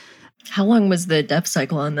so how long was the dev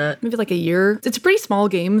cycle on that? Maybe like a year. It's a pretty small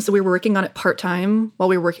game, so we were working on it part-time while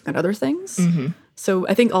we were working on other things. So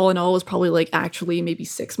I think all in all it was probably like actually maybe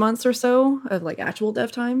 6 months or so of like actual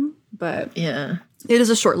dev time. But yeah, it is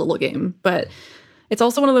a short little game. But it's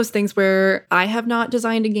also one of those things where I have not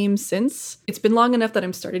designed a game since. It's been long enough that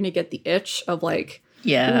I'm starting to get the itch of like,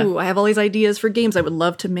 ooh, I have all these ideas for games I would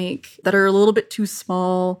love to make that are a little bit too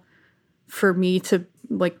small for me to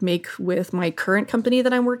like make with my current company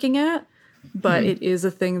that I'm working at. But it is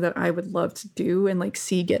a thing that I would love to do and like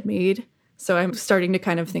see get made. So I'm starting to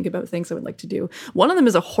kind of think about things I would like to do. One of them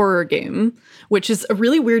is a horror game, which is a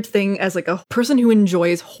really weird thing as like a person who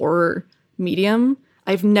enjoys horror medium.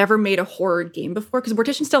 I've never made a horror game before because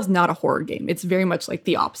Mortician's Tale is not a horror game. It's very much like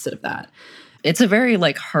the opposite of that. It's a very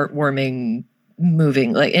like heartwarming,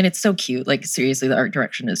 moving, like, and it's so cute. Like seriously, the art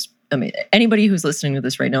direction is amazing. Anybody who's listening to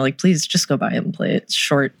this right now, like please just go buy it and play it. It's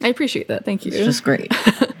short. I appreciate that. Thank you. It's just great.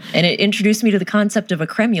 And it introduced me to the concept of a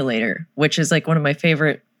cremulator, which is like one of my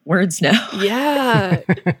favorite words now. Yeah.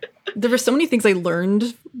 There were so many things I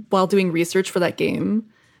learned while doing research for that game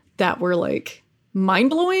that were like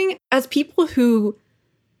mind-blowing as people who,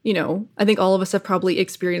 you know, I think all of us have probably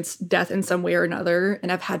experienced death in some way or another and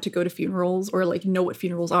have had to go to funerals or like know what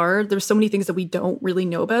funerals are. There's so many things that we don't really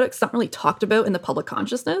know about it. It's not really talked about in the public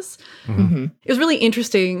consciousness. It was really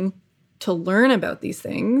interesting to learn about these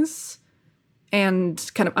things and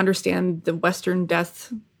kind of understand the Western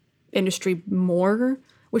death industry more,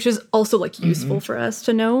 which is also like useful for us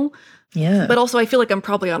to know. Yeah. But also I feel like I'm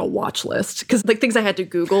probably on a watch list because like things I had to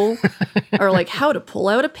Google are like how to pull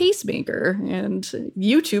out a pacemaker. And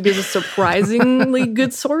YouTube is a surprisingly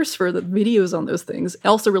good source for the videos on those things.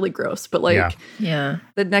 Also really gross. But like yeah.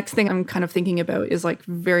 The next thing I'm kind of thinking about is like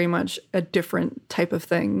very much a different type of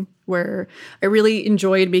thing where I really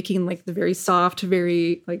enjoyed making like the very soft,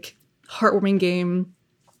 very like heartwarming game.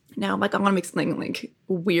 Now I'm like, I want to make something like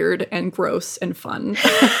weird and gross and fun.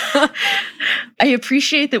 I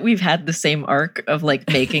appreciate that we've had the same arc of like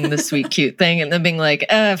making the sweet, cute thing and then being like,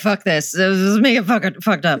 fuck this. Let's make it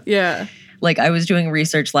fucked up. Yeah. Like I was doing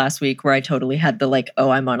research last week where I totally had the like, oh,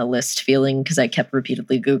 I'm on a list feeling because I kept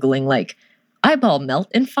repeatedly Googling like eyeball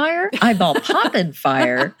melt in fire, eyeball pop in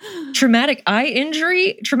fire, traumatic eye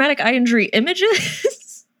injury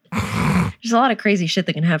images. There's a lot of crazy shit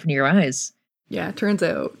that can happen to your eyes. Yeah, it turns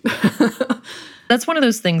out. That's one of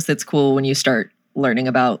those things that's cool when you start learning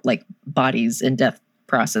about like bodies and death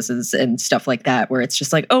processes and stuff like that, where it's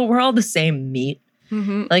just like, oh, we're all the same meat.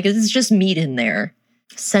 Mm-hmm. Like it's just meat in there.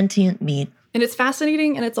 Sentient meat. And it's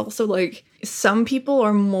fascinating. And it's also like some people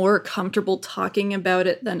are more comfortable talking about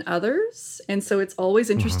it than others. And so it's always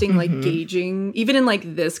interesting, like gauging, even in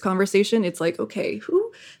like this conversation, it's like, okay,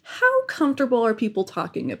 how comfortable are people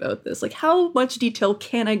talking about this? Like how much detail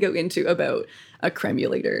can I go into about a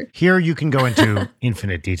cremulator? Here you can go into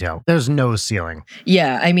infinite detail. There's no ceiling.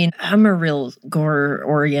 Yeah. I mean, I'm a real gore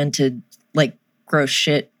oriented, like gross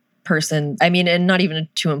shit person. I mean, and not even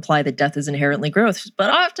to imply that death is inherently gross,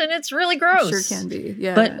 but often it's really gross. Sure can be.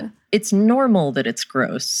 Yeah. But it's normal that it's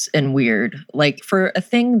gross and weird. Like for a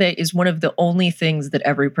thing that is one of the only things that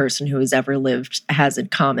every person who has ever lived has in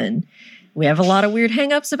common, we have a lot of weird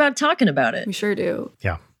hangups about talking about it. We sure do.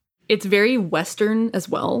 Yeah. It's very Western as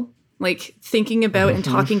well. Like thinking about and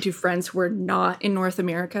talking to friends who are not in North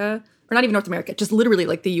America, or not even North America, just literally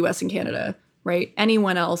like the US and Canada. Right?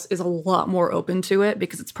 Anyone else is a lot more open to it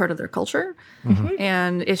because it's part of their culture.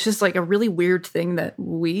 And it's just like a really weird thing that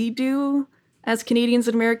we do as Canadians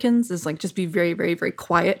and Americans is like just be very, very, very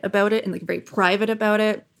quiet about it and like very private about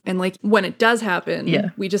it. And like when it does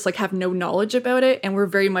happen, we just like have no knowledge about it. And we're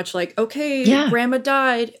very much like, okay, grandma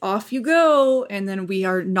died, off you go. And then we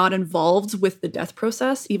are not involved with the death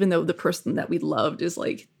process, even though the person that we loved is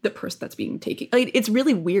like the person that's being taken. Like, it's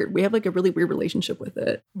really weird. We have like a really weird relationship with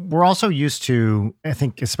it. We're also used to, I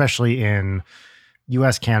think, especially in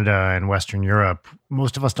US, Canada, and Western Europe,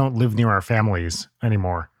 most of us don't live near our families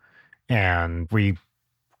anymore. And we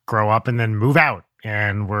grow up and then move out.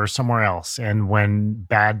 And we're somewhere else. And when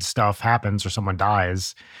bad stuff happens or someone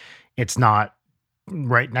dies, it's not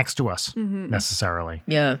right next to us necessarily.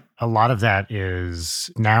 Yeah. A lot of that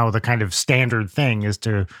is now the kind of standard thing is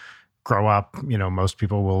to grow up. You know, most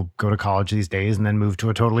people will go to college these days and then move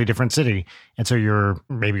to a totally different city. And so you're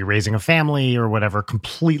maybe raising a family or whatever,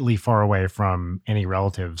 completely far away from any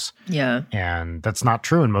relatives. Yeah. And that's not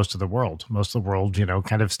true in most of the world. Most of the world, you know,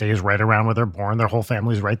 kind of stays right around where they're born. Their whole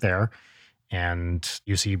family's right there. And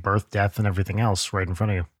you see birth, death, and everything else right in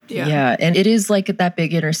front of you. Yeah. And it is like at that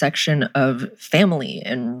big intersection of family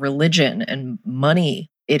and religion and money.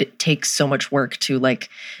 It takes so much work to like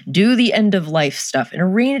do the end of life stuff and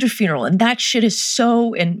arrange a funeral. And that shit is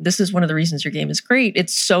so, and this is one of the reasons your game is great.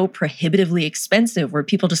 It's so prohibitively expensive where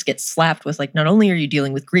people just get slapped with like, not only are you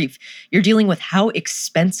dealing with grief, you're dealing with how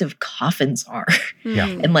expensive coffins are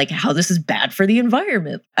and like how this is bad for the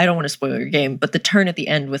environment. I don't want to spoil your game, but the turn at the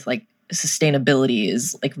end with like sustainability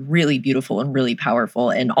is like really beautiful and really powerful.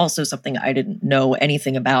 And also something I didn't know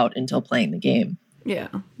anything about until playing the game. Yeah,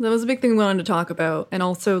 that was a big thing we wanted to talk about. And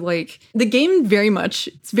also, like, the game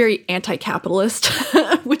it's very anti-capitalist,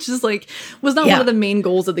 which is like, was not one of the main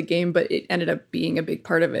goals of the game, but it ended up being a big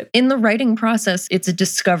part of it. In the writing process, it's a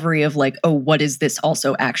discovery of like, oh, what is this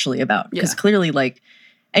also actually about? Because clearly, like,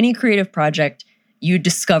 any creative project, you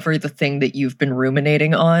discover the thing that you've been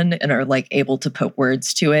ruminating on and are like able to put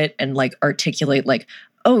words to it and like articulate like,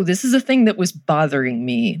 oh, this is a thing that was bothering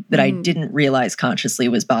me that I didn't realize consciously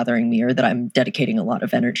was bothering me or that I'm dedicating a lot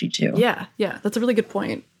of energy to. Yeah, that's a really good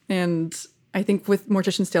point. And I think with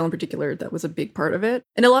Mortician's Tale in particular, that was a big part of it.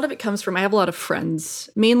 And a lot of it comes from, I have a lot of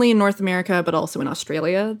friends, mainly in North America, but also in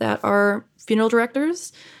Australia, that are funeral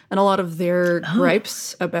directors. And a lot of their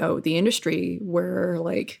gripes about the industry were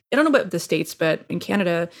like, I don't know about the States, but in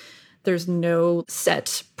Canada, there's no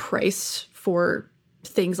set price for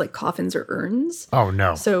things like coffins or urns. Oh,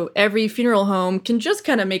 no. So every funeral home can just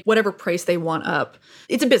kind of make whatever price they want up.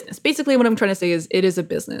 It's a business. Basically, what I'm trying to say is it is a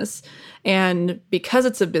business. And because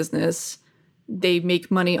it's a business, they make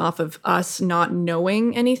money off of us not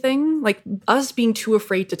knowing anything. Like us being too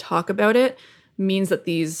afraid to talk about it means that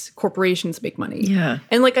these corporations make money. Yeah.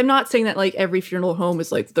 And like, I'm not saying that like every funeral home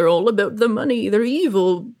is like, they're all about the money, they're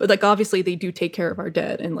evil. But like, obviously they do take care of our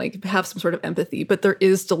dead and like have some sort of empathy. But there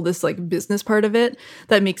is still this like business part of it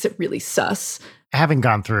that makes it really sus. Having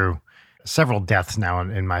gone through several deaths now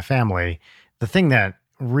in my family, the thing that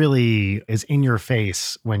really is in your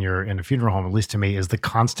face when you're in a funeral home, at least to me, is the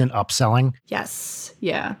constant upselling. Yes.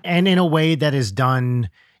 Yeah. And in a way that is done,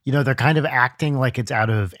 you know, they're kind of acting like it's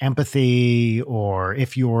out of empathy, or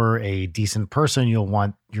if you're a decent person, you'll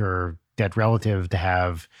want your dead relative to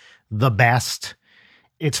have the best.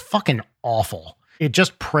 It's fucking awful. It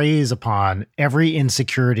just preys upon every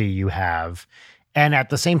insecurity you have. And at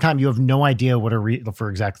the same time, you have no idea what for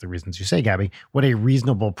exactly the reasons you say, Gabby, what a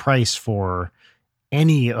reasonable price for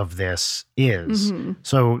any of this is. Mhm.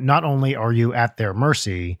 So not only are you at their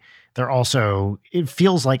mercy, they're also, it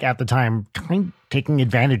feels like at the time, kind of taking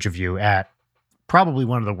advantage of you at probably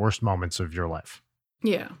one of the worst moments of your life.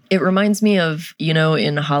 Yeah. It reminds me of, you know,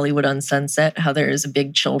 in Hollywood on Sunset, how there is a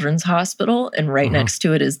big children's hospital and right next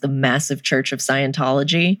to it is the massive Church of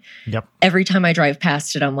Scientology. Yep. Every time I drive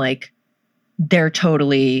past it, I'm like, they're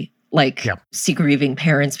totally like sick grieving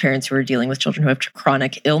parents who are dealing with children who have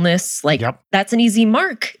chronic illness. Like that's an easy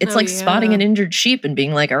mark. It's like spotting an injured sheep and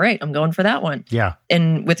being like, all right, I'm going for that one. Yeah.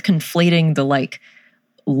 And with conflating the like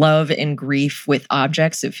love and grief with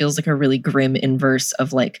objects, it feels like a really grim inverse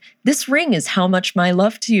of like, this ring is how much my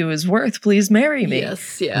love to you is worth. Please marry me.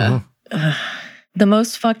 Yes. Yeah. The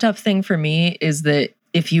most fucked up thing for me is that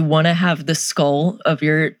if you want to have the skull of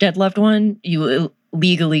your dead loved one, you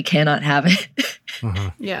legally cannot have it.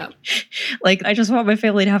 Yeah. Like, I just want my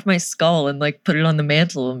family to have my skull and like put it on the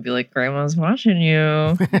mantle and be like, Grandma's watching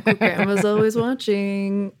you. Grandma's always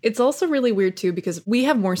watching. It's also really weird too, because we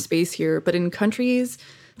have more space here, but in countries,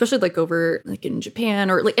 especially like over like in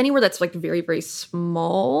Japan or like anywhere that's like very, very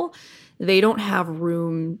small, they don't have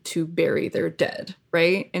room to bury their dead,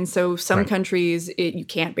 right? And so some countries, you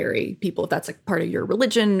can't bury people if that's like part of your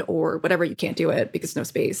religion or whatever. You can't do it because no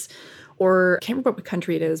space. Or I can't remember what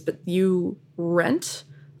country it is, but you rent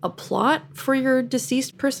a plot for your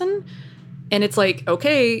deceased person. And it's like,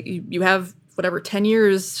 okay, you have whatever, 10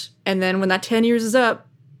 years. And then when that 10 years is up,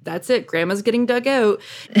 that's it. Grandma's getting dug out.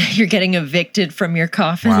 You're getting evicted from your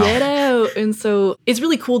coffin. Wow. Get out. And so it's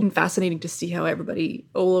really cool and fascinating to see how everybody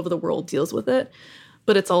all over the world deals with it.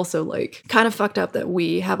 But it's also like kind of fucked up that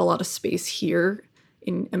we have a lot of space here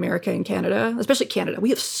in America and Canada, especially Canada. We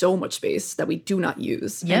have so much space that we do not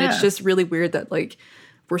use. Yeah. And it's just really weird that like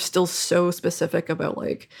we're still so specific about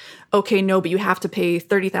like, okay, no, but you have to pay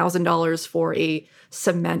 $30,000 for a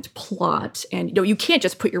cement plot. And you know, you can't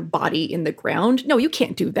just put your body in the ground. No, you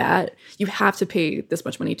can't do that. You have to pay this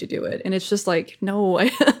much money to do it. And it's just like, no.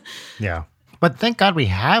 Yeah. But thank God we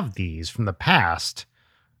have these from the past,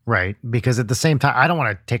 right? Because at the same time, I don't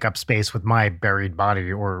want to take up space with my buried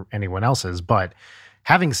body or anyone else's, but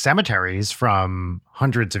having cemeteries from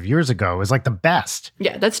hundreds of years ago is like the best.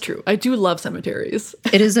 Yeah, that's true. I do love cemeteries.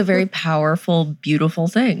 It is a very powerful, beautiful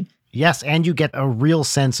thing. Yes, and you get a real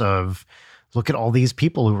sense of, look at all these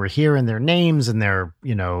people who were here and their names and their,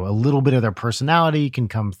 you know, a little bit of their personality can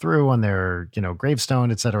come through on their, you know, gravestone,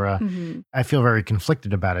 etc. I feel very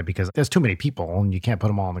conflicted about it because there's too many people and you can't put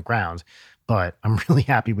them all on the ground. But I'm really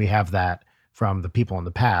happy we have that from the people in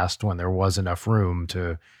the past when there was enough room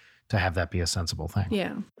to have that be a sensible thing.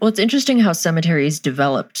 Yeah. Well, it's interesting how cemeteries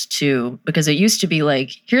developed too, because it used to be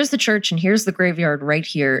like, here's the church and here's the graveyard right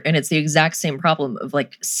here. And it's the exact same problem of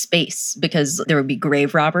like space, because there would be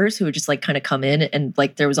grave robbers who would just like kind of come in and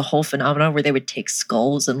like there was a whole phenomenon where they would take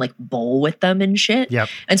skulls and like bowl with them and shit. Yep.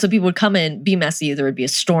 And so people would come in, be messy. There would be a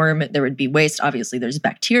storm. There would be waste. Obviously, there's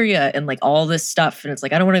bacteria and like all this stuff. And it's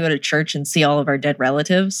like, I don't want to go to church and see all of our dead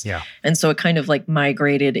relatives. Yeah. And so it kind of like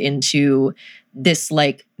migrated into this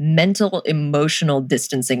like mental, emotional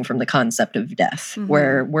distancing from the concept of death,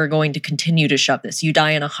 where we're going to continue to shove this. You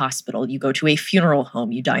die in a hospital, you go to a funeral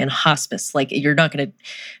home, you die in hospice. Like you're not going to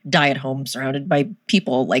die at home surrounded by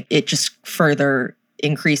people. Like it just further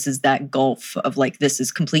increases that gulf of like, this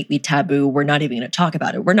is completely taboo. We're not even going to talk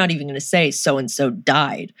about it. We're not even going to say so-and-so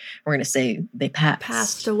died. We're going to say they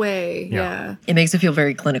passed away. Yeah. It makes it feel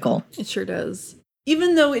very clinical. It sure does.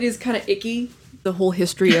 Even though it is kind of icky, the whole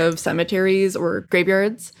history of cemeteries or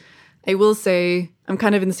graveyards, I will say I'm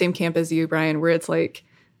kind of in the same camp as you, Brian, where it's like,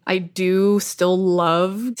 I do still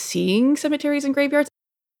love seeing cemeteries and graveyards.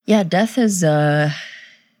 Yeah, death is, I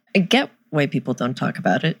get why people don't talk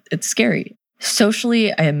about it. It's scary.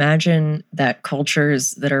 Socially, I imagine that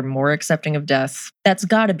cultures that are more accepting of death, that's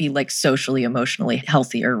got to be like socially, emotionally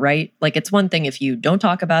healthier, right? Like it's one thing if you don't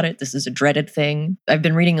talk about it, this is a dreaded thing. I've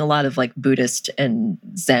been reading a lot of like Buddhist and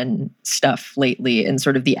Zen stuff lately, and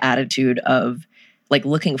sort of the attitude of like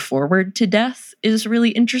looking forward to death is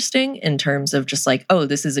really interesting in terms of just like, oh,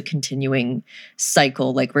 this is a continuing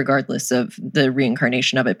cycle, like regardless of the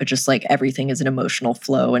reincarnation of it, but just like everything is an emotional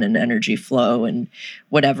flow and an energy flow, and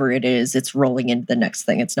whatever it is, it's rolling into the next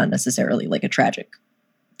thing. It's not necessarily like a tragic,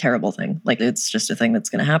 terrible thing. Like it's just a thing that's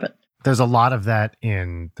going to happen. There's a lot of that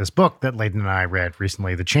in this book that Layden and I read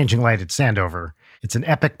recently, The Changing Light at Sandover. It's an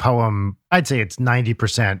epic poem. I'd say it's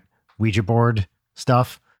 90% Ouija board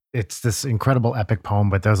stuff. It's this incredible epic poem,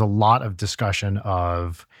 but there's a lot of discussion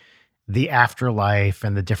of the afterlife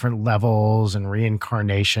and the different levels and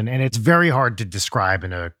reincarnation. And it's very hard to describe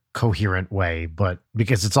in a coherent way, but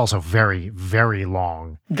because it's also very, very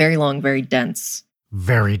long. Very long, very dense.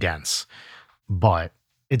 Very dense. But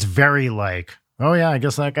it's very like, oh yeah, I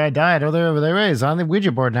guess that guy died. Oh, there he is on the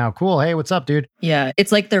Ouija board now. Cool. Hey, what's up, dude? Yeah,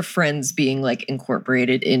 it's like their friends being like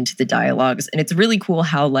incorporated into the dialogues. And it's really cool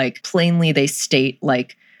how like plainly they state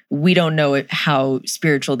like, we don't know how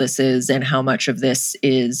spiritual this is and how much of this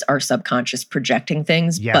is our subconscious projecting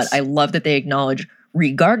things. Yes. But I love that they acknowledge,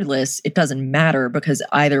 regardless, it doesn't matter, because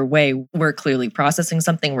either way, we're clearly processing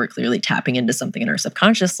something. We're clearly tapping into something in our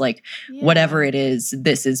subconscious. Like whatever it is,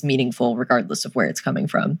 this is meaningful regardless of where it's coming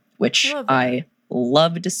from, which I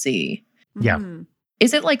love to see. Yeah. Mm-hmm.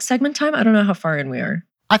 Is it like segment time? I don't know how far in we are.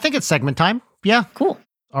 I think it's segment time. Yeah. Cool.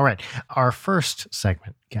 All right. Our first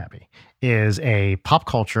segment, Gabby, is a pop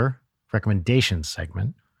culture recommendations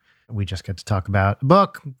segment. We just get to talk about a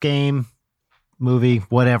book, game, movie,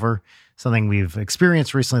 whatever, something we've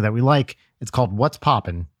experienced recently that we like. It's called What's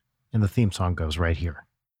Poppin', and the theme song goes right here.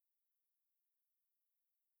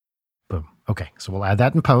 Boom. Okay, so we'll add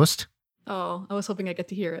that in post. Oh, I was hoping I get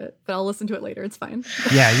to hear it, but I'll listen to it later. It's fine.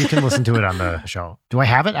 Yeah, you can listen to it on the show. Do I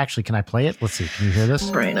have it? Actually, can I play it? Let's see. Can you hear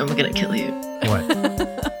this? Brian, I'm going to kill you. What?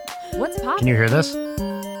 What's poppin'? Can you hear this?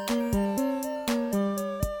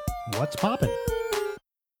 What's poppin'?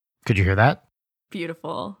 Could you hear that?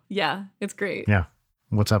 Beautiful. Yeah, it's great. Yeah.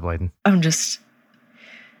 What's up, Layden?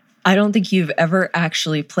 I don't think you've ever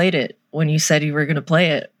actually played it when you said you were going to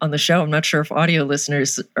play it on the show. I'm not sure if audio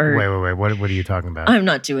listeners are... Wait. What are you talking about? I'm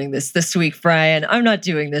not doing this week, Brian. I'm not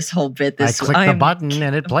doing this whole bit this week. I clicked the button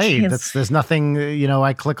and it played. There's nothing,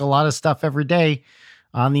 I click a lot of stuff every day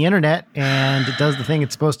on the internet and it does the thing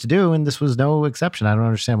it's supposed to do. And this was no exception. I don't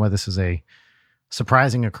understand why this is a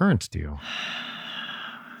surprising occurrence to you.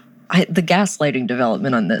 The gaslighting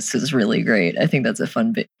development on this is really great. I think that's a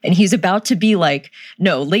fun bit. And he's about to be like,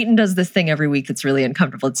 no, Layton does this thing every week that's really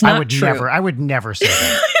uncomfortable. It's not true. I would never say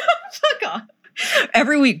that. Fuck off.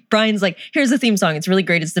 Every week, Brian's like, here's the theme song. It's really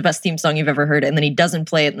great. It's the best theme song you've ever heard. And then he doesn't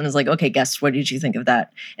play it and is like, okay, guess what did you think of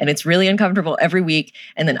that? And it's really uncomfortable every week.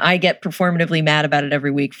 And then I get performatively mad about it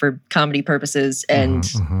every week for comedy purposes. And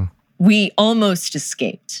we almost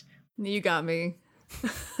escaped. You got me.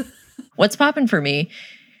 What's poppin' for me?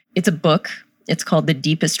 It's a book. It's called The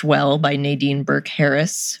Deepest Well by Nadine Burke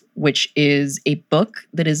Harris, which is a book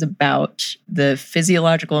that is about the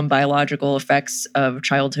physiological and biological effects of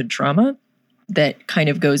childhood trauma that kind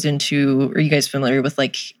of goes into, are you guys familiar with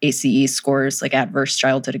like ACE scores, like adverse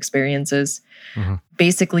childhood experiences? Mm-hmm.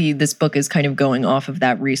 Basically, this book is kind of going off of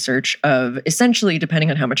that research of essentially,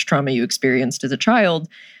 depending on how much trauma you experienced as a child,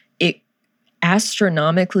 it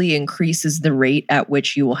astronomically increases the rate at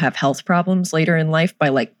which you will have health problems later in life by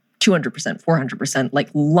like 200%, 400%, like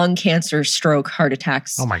lung cancer, stroke, heart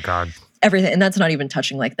attacks. Oh my God. Everything. And that's not even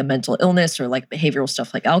touching like the mental illness or like behavioral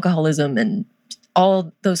stuff like alcoholism and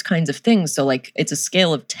all those kinds of things. So like it's a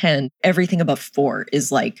scale of 10. Everything above 4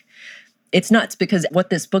 is like, it's nuts, because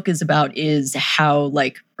what this book is about is how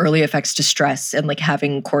like early effects to stress and like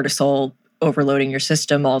having cortisol overloading your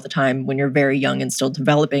system all the time when you're very young and still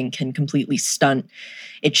developing can completely stunt.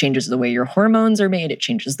 It changes the way your hormones are made. It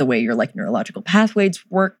changes the way your like neurological pathways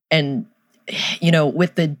work. And,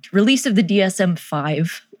 with the release of the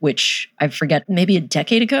DSM-5, which I forget, maybe a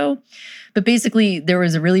decade ago, but basically there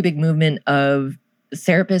was a really big movement of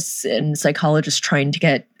therapists and psychologists trying to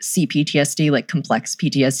get CPTSD, like complex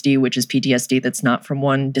PTSD, which is PTSD that's not from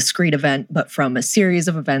one discrete event, but from a series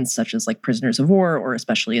of events such as like prisoners of war, or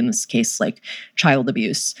especially in this case, like child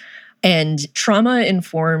abuse. And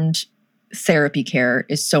trauma-informed therapy care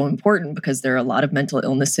is so important because there are a lot of mental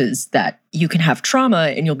illnesses that you can have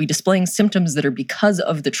trauma and you'll be displaying symptoms that are because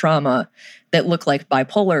of the trauma that look like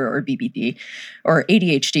bipolar or BPD or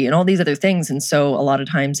ADHD and all these other things. And so a lot of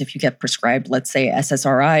times if you get prescribed, let's say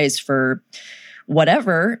SSRIs for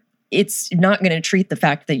whatever, it's not going to treat the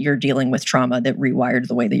fact that you're dealing with trauma that rewired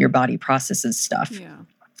the way that your body processes stuff. Yeah.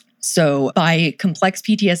 So by complex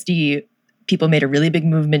PTSD, people made a really big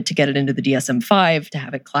movement to get it into the DSM-5, to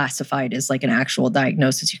have it classified as like an actual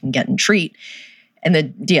diagnosis you can get and treat. And the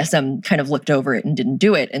DSM kind of looked over it and didn't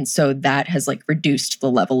do it. And so that has like reduced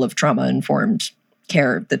the level of trauma-informed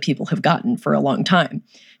care that people have gotten for a long time.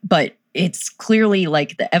 But it's clearly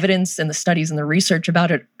like the evidence and the studies and the research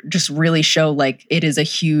about it just really show like it is a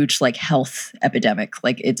huge like health epidemic.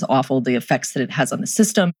 Like it's awful, the effects that it has on the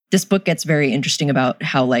system. This book gets very interesting about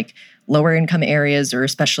how like lower income areas, or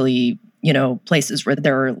especially, you know, places where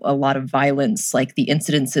there are a lot of violence, like the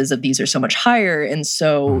incidences of these are so much higher. And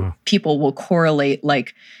so people will correlate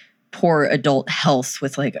like poor adult health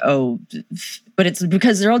with like, oh, but it's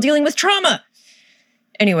because they're all dealing with trauma.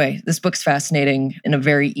 Anyway, this book's fascinating and a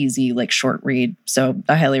very easy, like short read. So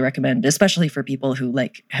I highly recommend, especially for people who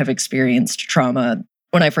like have experienced trauma.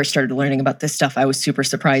 When I first started learning about this stuff, I was super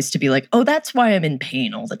surprised to be like, oh, that's why I'm in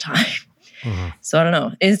pain all the time. So I don't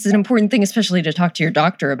know. It's an important thing, especially to talk to your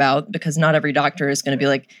doctor about, because not every doctor is going to be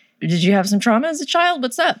like, did you have some trauma as a child?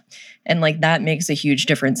 What's up? And like that makes a huge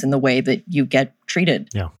difference in the way that you get treated.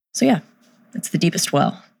 Yeah. So yeah, it's The Deepest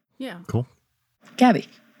Well. Yeah. Cool. Gabby,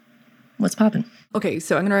 what's poppin'? Okay,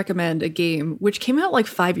 so I'm going to recommend a game which came out like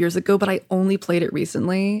 5 years ago, but I only played it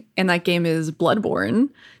recently, and that game is Bloodborne.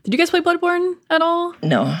 Did you guys play Bloodborne at all?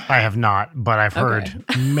 No. I have not, but I've heard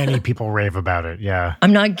many people rave about it. Yeah.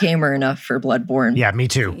 I'm not gamer enough for Bloodborne. Yeah, me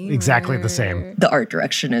too. Exactly the same. The art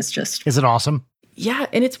direction is just... Is it awesome? Yeah,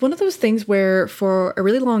 and it's one of those things where for a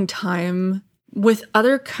really long time, with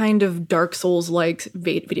other kind of Dark Souls-like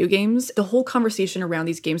video games, the whole conversation around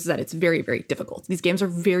these games is that it's very, very difficult. These games are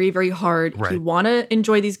very, very hard. Right. If you want to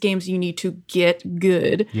enjoy these games, you need to get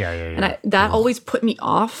good. Yeah. And that always put me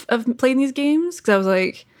off of playing these games, because I was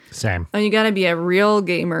like, Same. oh, you got to be a real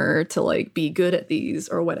gamer to like be good at these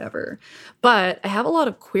or whatever. But I have a lot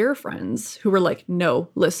of queer friends who were like, no,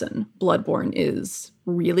 listen, Bloodborne is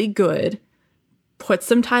really good. Put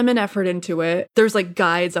some time and effort into it. There's like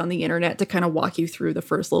guides on the internet to kind of walk you through the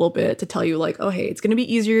first little bit to tell you like, oh, hey, it's going to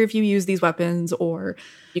be easier if you use these weapons, or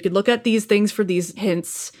you could look at these things for these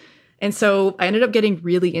hints. And so I ended up getting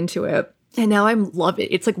really into it. And now I love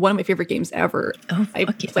it. It's like one of my favorite games ever. Oh, I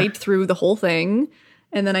played through the whole thing,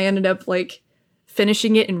 and then I ended up like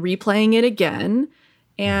finishing it and replaying it again.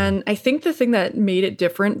 And I think the thing that made it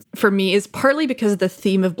different for me is partly because the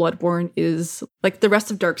theme of Bloodborne is like the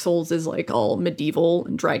rest of Dark Souls is like all medieval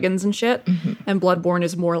and dragons and shit. And Bloodborne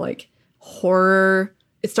is more like horror.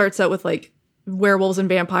 It starts out with like werewolves and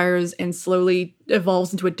vampires and slowly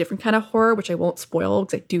evolves into a different kind of horror, which I won't spoil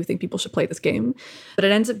because I do think people should play this game. But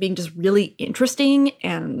it ends up being just really interesting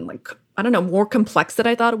and like, I don't know, more complex than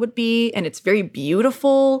I thought it would be. And it's very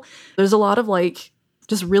beautiful. There's a lot of like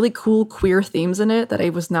just really cool queer themes in it that I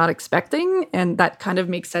was not expecting. And that kind of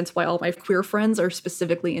makes sense why all my queer friends are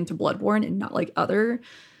specifically into Bloodborne and not like other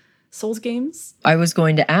Souls games. I was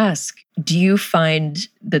going to ask, do you find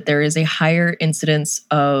that there is a higher incidence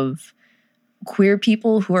of queer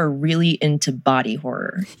people who are really into body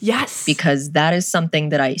horror? Yes. Because that is something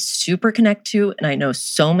that I super connect to. And I know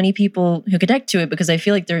so many people who connect to it because I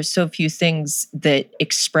feel like there's so few things that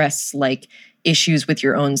express like issues with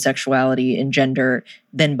your own sexuality and gender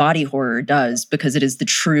than body horror does, because it is the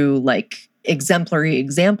true like exemplary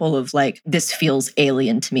example of like, this feels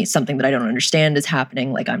alien to me. Something that I don't understand is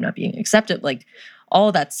happening. Like I'm not being accepted. Like all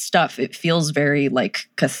of that stuff, it feels very like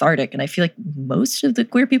cathartic. And I feel like most of the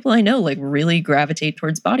queer people I know like really gravitate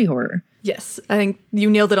towards body horror. Yes, I think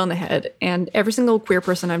you nailed it on the head. And every single queer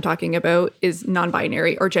person I'm talking about is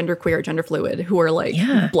non-binary or genderqueer or gender fluid who are like,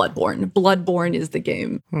 Bloodborne. Bloodborne is the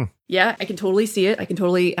game. Yeah, I can totally see it. I can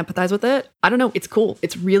totally empathize with it. I don't know. It's cool.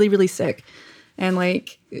 It's really, really sick. And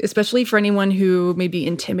like, especially for anyone who may be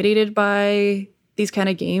intimidated by these kind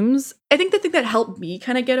of games, I think the thing that helped me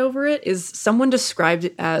kind of get over it is someone described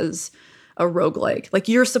it as a roguelike. Like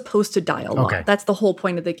you're supposed to die a lot. That's the whole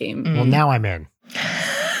point of the game. Well, now I'm in.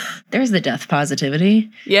 There's the death positivity.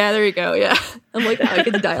 Yeah, there you go. Yeah. I'm like, oh, I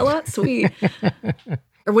get to die a lot? Sweet.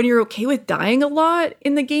 Or when you're okay with dying a lot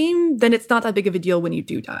in the game, then it's not that big of a deal when you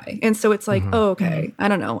do die. And so it's like, oh, okay. I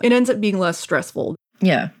don't know. It ends up being less stressful.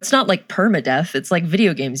 Yeah. It's not like permadeath. It's like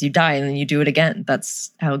video games. You die and then you do it again.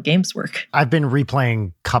 That's how games work. I've been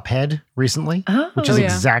replaying Cuphead recently, which is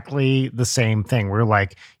exactly the same thing. Where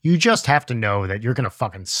like, you just have to know that you're going to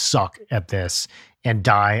fucking suck at this and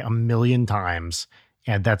die a million times.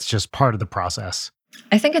 And that's just part of the process.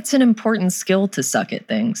 I think it's an important skill to suck at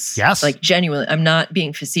things. Yes. Like genuinely, I'm not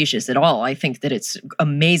being facetious at all. I think that it's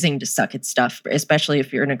amazing to suck at stuff, especially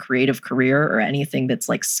if you're in a creative career or anything that's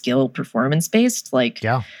like skill performance based. Like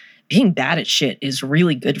being bad at shit is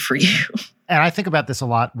really good for you. And I think about this a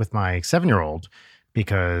lot with my 7-year-old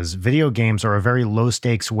because video games are a very low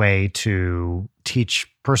stakes way to teach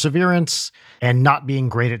perseverance and not being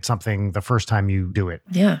great at something the first time you do it.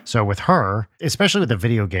 Yeah. So with her, especially with a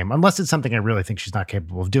video game, unless it's something I really think she's not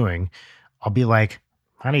capable of doing, I'll be like,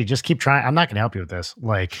 honey, just keep trying. I'm not going to help you with this.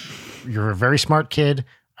 Like, you're a very smart kid.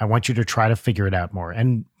 I want you to try to figure it out more.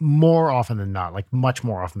 And more often than not, like much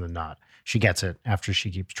more often than not, she gets it after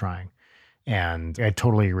she keeps trying. And I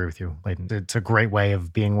totally agree with you, Layden. It's a great way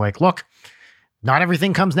of being like, look, not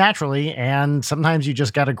everything comes naturally. And sometimes you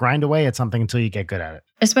just got to grind away at something until you get good at it.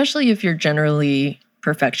 Especially if you're generally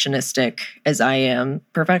perfectionistic, as I am.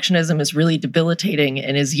 Perfectionism is really debilitating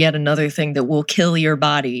and is yet another thing that will kill your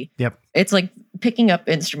body. Yep. It's like picking up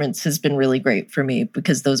instruments has been really great for me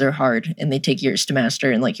because those are hard and they take years to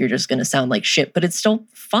master and like you're just going to sound like shit, but it's still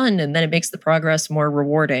fun and then it makes the progress more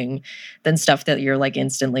rewarding than stuff that you're like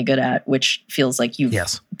instantly good at, which feels like you've,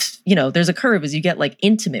 you know, there's a curve as you get like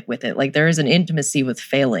intimate with it. Like there is an intimacy with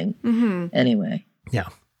failing. Anyway. Yeah.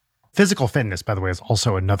 Physical fitness, by the way, is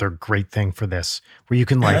also another great thing for this, where you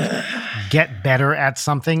can like get better at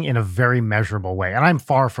something in a very measurable way. And I'm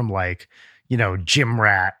far from like, you know, gym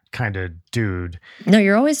rat kind of dude. No,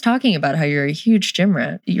 you're always talking about how you're a huge gym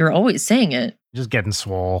rat. You're always saying it. Just getting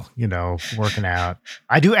swole, you know, working out.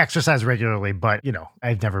 I do exercise regularly, but, you know,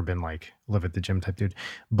 I've never been like live at the gym type dude.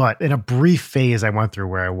 But in a brief phase I went through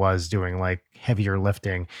where I was doing like heavier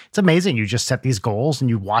lifting, it's amazing. You just set these goals and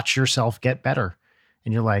you watch yourself get better.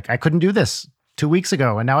 And you're like, I couldn't do this 2 weeks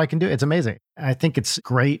ago, and now I can do it. It's amazing. I think it's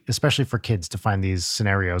great, especially for kids, to find these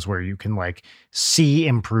scenarios where you can like see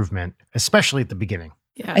improvement, especially at the beginning.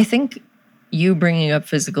 Yeah. I think you bringing up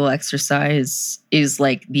physical exercise is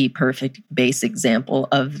like the perfect base example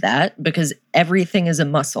of that because everything is a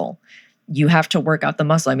muscle. You have to work out the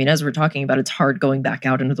muscle. I mean, as we're talking about, it's hard going back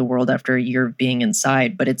out into the world after a year of being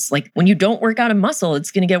inside, but it's like when you don't work out a muscle, it's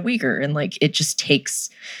going to get weaker. And like, it just takes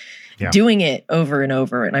doing it over and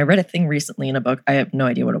over. And I read a thing recently in a book. I have no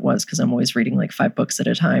idea what it was because I'm always reading like 5 books at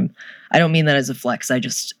a time. I don't mean that as a flex. I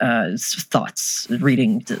just, thoughts,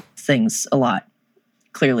 reading things a lot.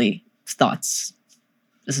 Clearly, thoughts.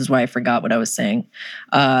 This is why I forgot what I was saying.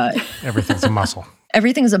 Everything's a muscle.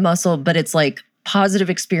 Everything's a muscle, but it's like positive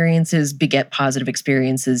experiences beget positive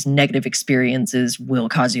experiences. Negative experiences will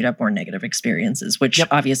cause you to have more negative experiences, which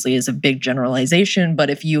obviously is a big generalization. But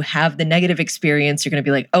if you have the negative experience, you're going to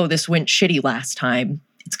be like, oh, this went shitty last time.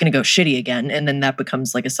 It's going to go shitty again. And then that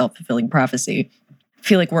becomes like a self-fulfilling prophecy. I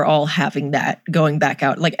feel like we're all having that going back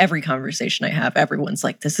out. Like every conversation I have, everyone's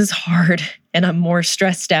like, this is hard and I'm more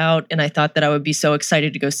stressed out. And I thought that I would be so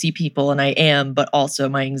excited to go see people and I am, but also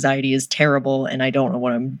my anxiety is terrible and I don't know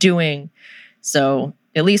what I'm doing. So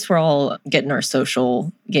at least we're all getting our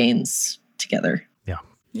social gains together.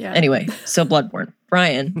 Yeah. Anyway, so Bloodborne.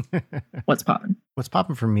 Brian, what's popping? What's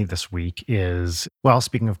popping for me this week is, well,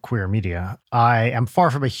 speaking of queer media, I am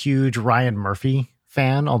far from a huge Ryan Murphy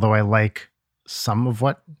fan, although I like some of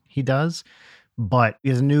what he does. But he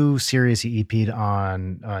has a new series he EP'd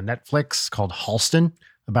on Netflix called Halston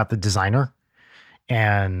about the designer.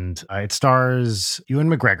 And it stars Ewan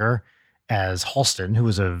McGregor as Halston, who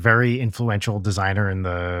was a very influential designer in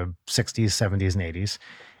the 60s, 70s, and 80s.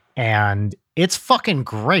 And it's fucking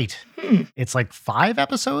great. It's like 5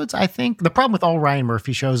 episodes, I think. The problem with all Ryan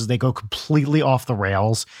Murphy shows is they go completely off the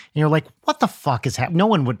rails. And you're like, what the fuck is happening? No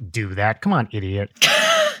one would do that. Come on, idiot.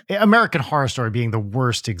 American Horror Story being the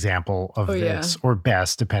worst example of this, or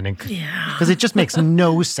best, depending. Because it just makes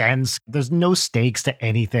no sense. There's no stakes to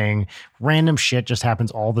anything. Random shit just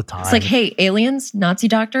happens all the time. It's like, hey, aliens, Nazi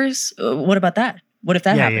doctors, what about that? What if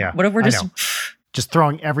that happened? Yeah. What if we're just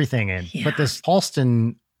throwing everything in? But this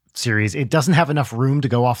Halston series, it doesn't have enough room to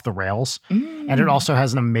go off the rails. And it also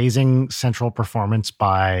has an amazing central performance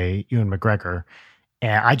by Ewan McGregor.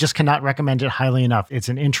 And I just cannot recommend it highly enough. It's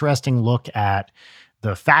an interesting look at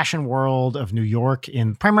the fashion world of New York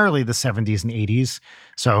in primarily the 70s and 80s.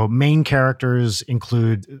 So main characters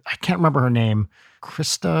include, I can't remember her name,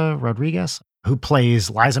 Krista Rodriguez, who plays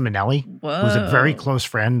Liza Minnelli, who's a very close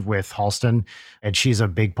friend with Halston, and she's a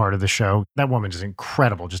big part of the show. That woman is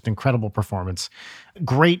incredible, just incredible performance.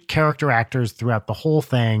 Great character actors throughout the whole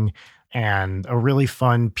thing, and a really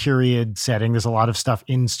fun period setting. There's a lot of stuff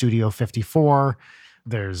in Studio 54.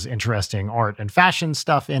 There's interesting art and fashion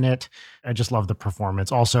stuff in it. I just love the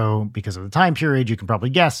performance. Also, because of the time period, you can probably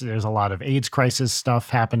guess there's a lot of AIDS crisis stuff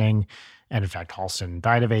happening. And in fact, Halston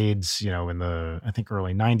died of AIDS, in the, I think,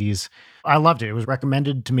 early 90s. I loved it. It was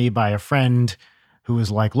recommended to me by a friend who was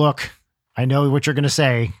like, look, I know what you're going to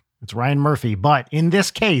say. It's Ryan Murphy. But in this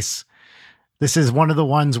case, This is one of the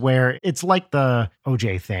ones where it's like the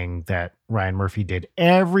OJ thing that Ryan Murphy did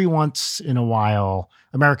every once in a while.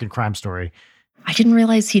 American Crime Story. I didn't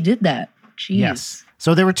realize he did that. Jeez. Yes.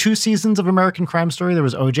 So there were 2 seasons of American Crime Story. There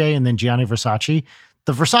was OJ and then Gianni Versace.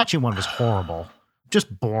 The Versace one was horrible.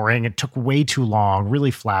 Just boring. It took way too long,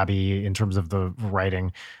 really flabby in terms of the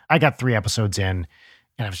writing. I got 3 episodes in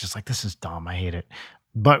and I was just like, this is dumb. I hate it.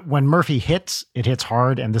 But when Murphy hits, it hits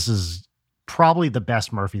hard. And this is probably the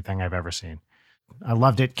best Murphy thing I've ever seen. I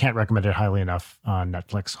loved it. Can't recommend it highly enough on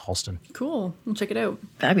Netflix. Halston. Cool. I'll check it out.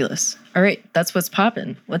 Fabulous. All right. That's what's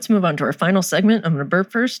popping. Let's move on to our final segment. I'm going to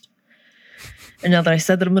burp first. And now that I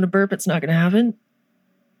said that I'm going to burp, it's not going to happen.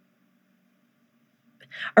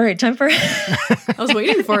 All right. Time for... I was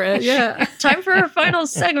waiting for it. Yeah. Time for our final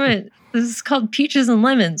segment. This is called Peaches and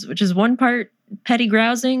Lemons, which is 1 part petty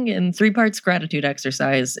grousing and 3 parts gratitude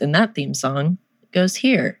exercise. And that theme song goes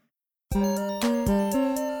here.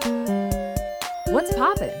 What's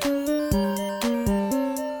poppin'?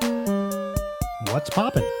 What's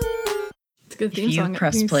poppin'? It's a good theme If you song.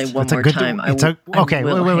 press play one It's a more good- time, it's I okay,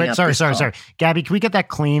 will wait. hang up this call. Sorry. Gabby, can we get that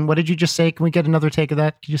clean? What did you just say? Can we get another take of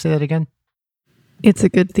that? Can you say that again? It's a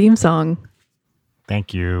good theme song.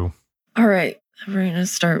 Thank you. All right. We're going to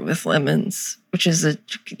start with lemons, which is a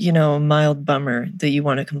mild bummer that you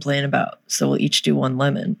want to complain about. So we'll each do 1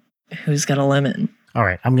 lemon. Who's got a lemon? All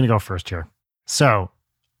right, I'm going to go first here. So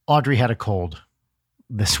Audrey had a cold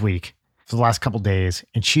this week for the last couple days,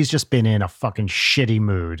 and she's just been in a fucking shitty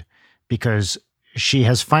mood because she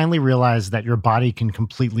has finally realized that your body can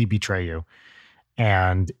completely betray you.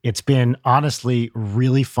 And it's been honestly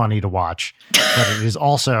really funny to watch, but it is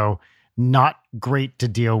also not great to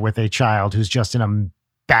deal with a child who's just in a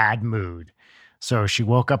bad mood. So she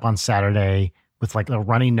woke up on Saturday with like a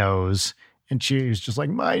runny nose, and she was just like,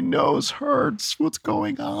 my nose hurts. What's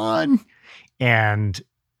going on? And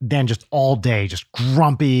then just all day, just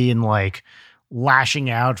grumpy and like lashing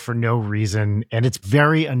out for no reason. And it's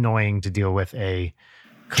very annoying to deal with a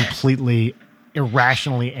completely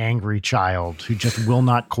irrationally angry child who just will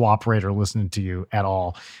not cooperate or listen to you at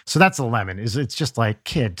all. So that's the lemon. It's just like,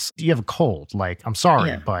 kids, you have a cold. Like, I'm sorry,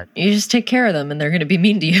 Yeah. but You just take care of them and they're going to be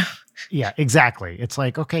mean to you. yeah, exactly. It's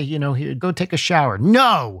like, okay, here, go take a shower.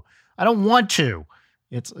 No, I don't want to.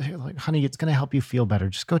 It's like, honey, it's going to help you feel better.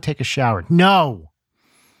 Just go take a shower. No.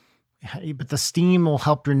 But the steam will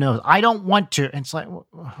help your nose. I don't want to. And it's like,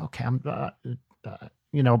 okay,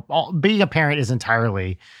 being a parent is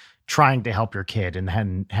entirely trying to help your kid and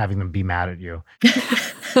then having them be mad at you.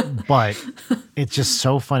 But it's just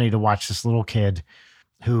so funny to watch this little kid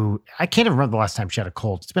who, I can't even remember the last time she had a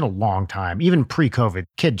cold. It's been a long time. Even pre-COVID,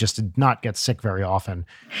 kid just did not get sick very often.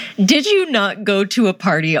 Did you not go to a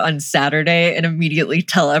party on Saturday and immediately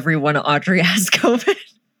tell everyone Audrey has COVID?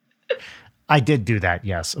 I did do that,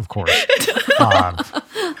 yes, of course.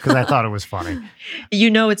 Because I thought it was funny.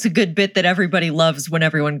 It's a good bit that everybody loves when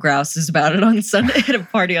everyone grouses about it on Sunday at a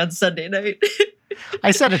party on Sunday night.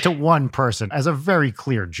 I said it to one person as a very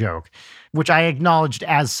clear joke, which I acknowledged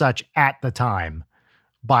as such at the time,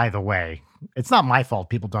 by the way. It's not my fault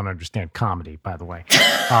people don't understand comedy, by the way.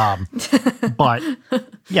 But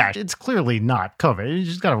yeah, it's clearly not COVID. You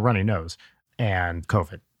just got a runny nose and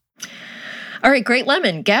COVID. All right, great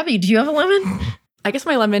lemon. Gabby, do you have a lemon? I guess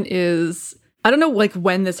my lemon is, I don't know like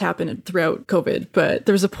when this happened throughout COVID, but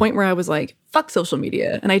there was a point where I was like, fuck social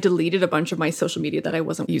media. And I deleted a bunch of my social media that I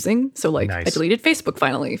wasn't using. So like Nice. I deleted Facebook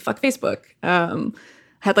finally. Fuck Facebook.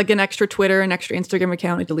 Had like an extra Twitter, an extra Instagram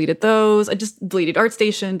account. I deleted those. I just deleted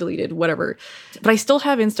ArtStation, deleted whatever. But I still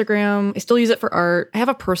have Instagram. I still use it for art. I have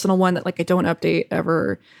a personal one that like I don't update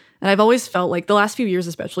ever. And I've always felt like the last few years,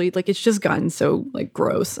 especially, like it's just gotten so like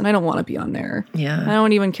gross and I don't want to be on there. Yeah. I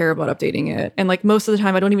don't even care about updating it. And like most of the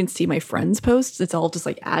time, I don't even see my friends' posts. It's all just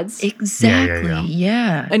like ads. Exactly.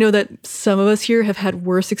 Yeah. I know that some of us here have had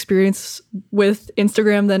worse experience with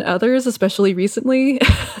Instagram than others, especially recently.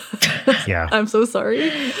 Yeah. I'm so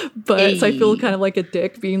sorry. But so I feel kind of like a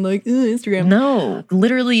dick being like, Instagram. No,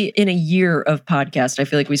 literally in a year of podcast, I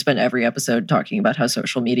feel like we spent every episode talking about how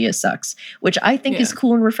social media sucks, which I think is Yeah.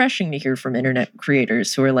 cool and refreshing to hear from internet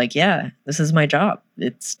creators who are like, yeah, this is my job.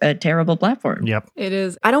 It's a terrible platform. Yep. It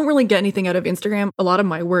is. I don't really get anything out of Instagram. A lot of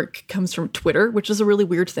my work comes from Twitter, which is a really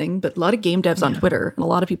weird thing, but a lot of game devs on Twitter and a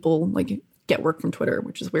lot of people like get work from Twitter,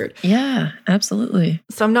 which is weird. Yeah, absolutely.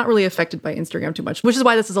 So I'm not really affected by Instagram too much, which is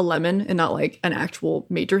why this is a lemon and not like an actual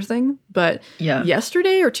major thing. But Yeah.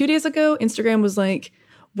 yesterday or 2 days ago, Instagram was like,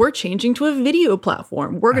 we're changing to a video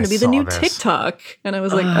platform. We're going I to be the saw new this. TikTok. And I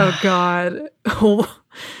was like, oh God.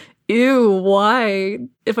 Ew, why?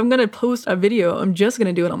 If I'm going to post a video, I'm just going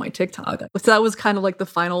to do it on my TikTok. So that was kind of like the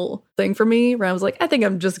final thing for me where I was like, I think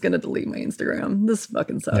I'm just going to delete my Instagram. This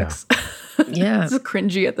fucking sucks. Yeah. It's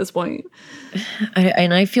cringy at this point.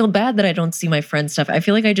 I feel bad that I don't see my friend stuff. I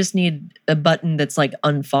feel like I just need a button that's like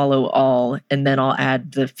unfollow all, and then I'll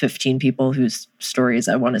add the 15 people whose stories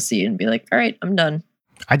I want to see and be like, all right, I'm done.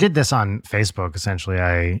 I did this on Facebook, essentially.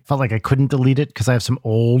 I felt like I couldn't delete it because I have some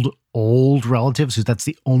old relatives who that's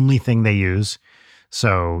the only thing they use.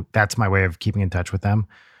 So that's my way of keeping in touch with them.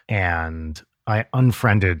 And I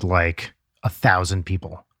unfriended like 1,000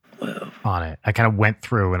 people on it. I kind of went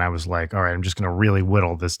through and I was like, all right, I'm just going to really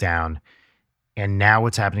whittle this down. And now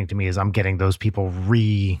what's happening to me is I'm getting those people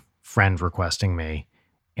friend requesting me.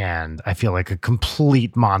 And I feel like a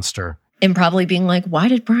complete monster. And probably being like, why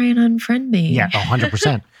did Brian unfriend me? Yeah,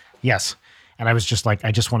 100%. Yes. And I was just like,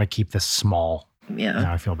 I just want to keep this small. Yeah.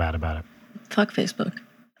 Now I feel bad about it. Fuck Facebook.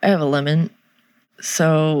 I have a lemon.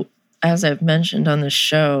 So, as I've mentioned on the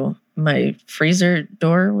show, my freezer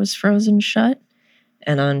door was frozen shut.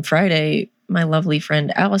 And on Friday, my lovely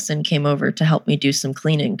friend Allison came over to help me do some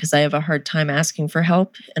cleaning because I have a hard time asking for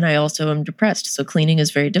help. And I also am depressed. So, cleaning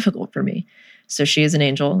is very difficult for me. So she is an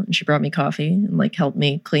angel, and she brought me coffee and like helped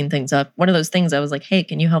me clean things up. One of those things I was like, hey,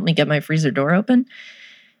 can you help me get my freezer door open?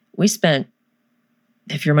 We spent,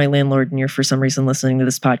 if you're my landlord and you're for some reason listening to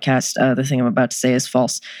this podcast, the thing I'm about to say is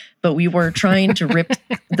false. But we were trying to rip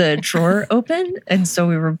the drawer open. And so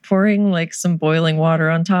we were pouring like some boiling water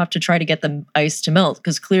on top to try to get the ice to melt.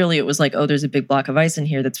 Because clearly it was like, oh, there's a big block of ice in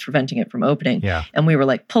here that's preventing it from opening. Yeah. And we were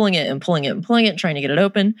like pulling it and pulling it and pulling it, trying to get it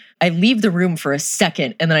open. I leave the room for a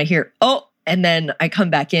second and then I hear, oh, and then I come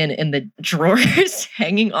back in and the drawer is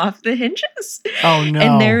hanging off the hinges. Oh, no.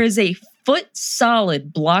 And there is a foot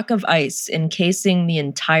solid block of ice encasing the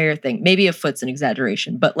entire thing. Maybe a foot's an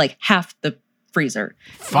exaggeration, but like half the freezer.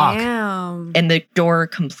 Fuck. Damn. And the door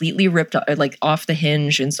completely ripped like off the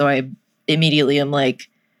hinge. And so I immediately am like,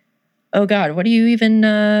 oh God, what do you even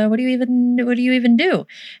do?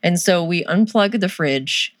 And so we unplug the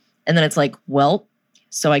fridge and then it's like, well,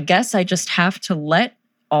 so I guess I just have to let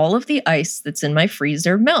all of the ice that's in my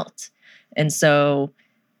freezer melt. And so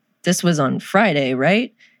this was on Friday,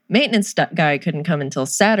 right? Maintenance guy couldn't come until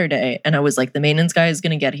Saturday. And I was like, the maintenance guy is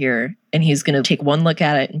going to get here and he's going to take one look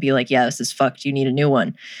at it and be like, yeah, this is fucked. You need a new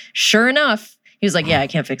one. Sure enough, he was like, yeah, I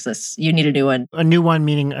can't fix this. You need a new one. A new one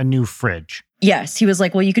meaning a new fridge. Yes. He was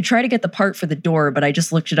like, well, you could try to get the part for the door, but I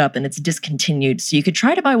just looked it up and it's discontinued. So you could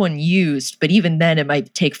try to buy one used, but even then it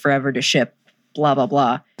might take forever to ship. Blah, blah,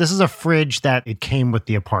 blah. This is a fridge that it came with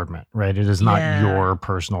the apartment, right? It is not your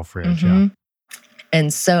personal fridge. Yeah.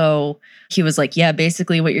 And so he was like, yeah,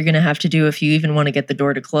 basically what you're going to have to do if you even want to get the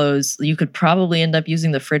door to close, you could probably end up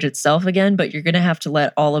using the fridge itself again, but you're going to have to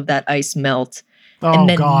let all of that ice melt. Oh, and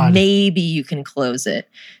then God. maybe you can close it.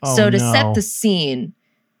 Oh, so to no. set the scene,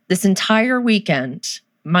 this entire weekend,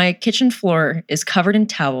 my kitchen floor is covered in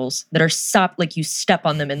towels that are like you step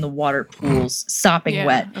on them in the water pools, sopping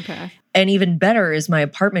wet. Okay. And even better is my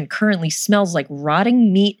apartment currently smells like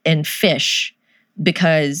rotting meat and fish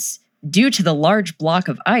because due to the large block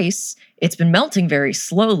of ice, it's been melting very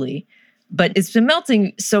slowly, but it's been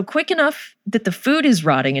melting so quick enough that the food is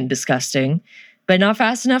rotting and disgusting, but not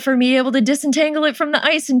fast enough for me to be able to disentangle it from the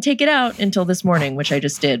ice and take it out until this morning, which I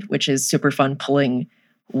just did, which is super fun, pulling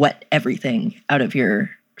wet everything out of your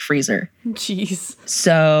freezer. Jeez.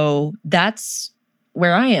 So that's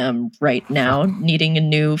where I am right now, needing a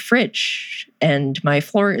new fridge, and my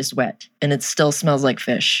floor is wet and it still smells like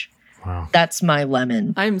fish. Wow. That's my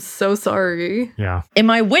lemon. I'm so sorry. Yeah. And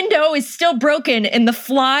my window is still broken, and the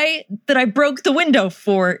fly that I broke the window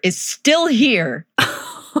for is still here.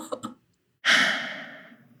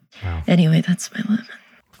 Wow. Anyway, that's my lemon.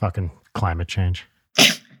 Fucking climate change.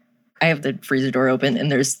 I have the freezer door open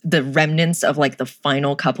and there's the remnants of like the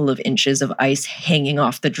final couple of inches of ice hanging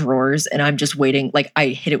off the drawers. And I'm just waiting. Like I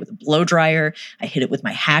hit it with a blow dryer. I hit it with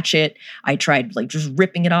my hatchet. I tried like just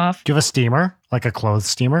ripping it off. Do you have a steamer? Like a clothes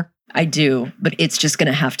steamer? I do, but it's just going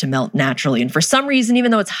to have to melt naturally. And for some reason, even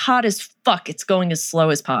though it's hot as fuck, it's going as slow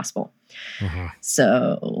as possible. Mm-hmm.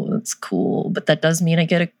 So that's cool. But that does mean I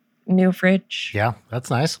get a new fridge. Yeah, that's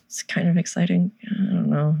nice. It's kind of exciting. I don't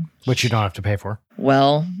know. Which you don't have to pay for.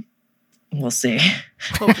 Well, we'll see.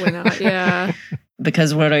 Hopefully not. Yeah.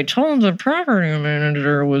 Because what I told the property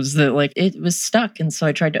manager was that like it was stuck. And so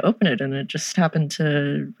I tried to open it and it just happened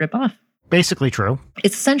to rip off. Basically true.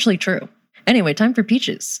 It's essentially true. Anyway, time for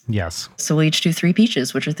peaches. Yes. So we'll each do 3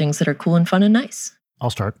 peaches, which are things that are cool and fun and nice. I'll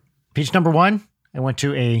start. Peach number 1, I went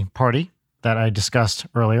to a party that I discussed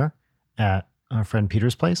earlier at our friend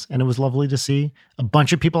Peter's place, and it was lovely to see a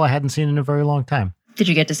bunch of people I hadn't seen in a very long time. Did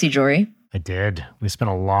you get to see Jory? I did. We spent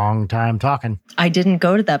a long time talking. I didn't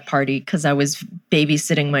go to that party because I was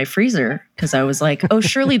babysitting my freezer because I was like, oh,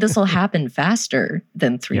 surely this will happen faster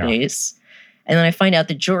than 3 days. And then I find out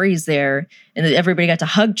that Jory's there and that everybody got to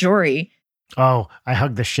hug Jory. Oh, I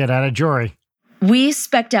hugged the shit out of Jory. We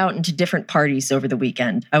specced out into different parties over the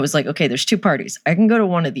weekend. I was like, okay, there's 2 parties. I can go to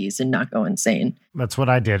one of these and not go insane. That's what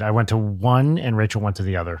I did. I went to one and Rachel went to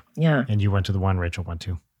the other. Yeah. And you went to the one Rachel went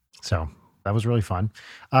to. So that was really fun.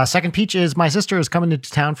 Second peach is my sister is coming into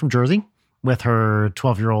town from Jersey with her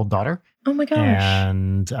 12-year-old daughter. Oh my gosh.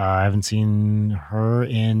 And I haven't seen her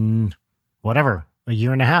in whatever, a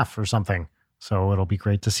year and a half or something. So it'll be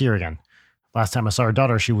great to see her again. Last time I saw her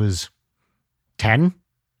daughter, she was 10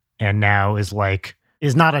 and now is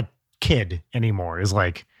not a kid anymore, is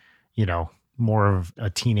like, more of a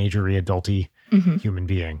teenager-y, adulty human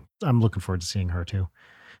being. I'm looking forward to seeing her too.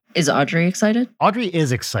 Is Audrey excited? Audrey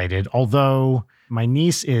is excited, although my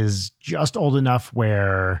niece is just old enough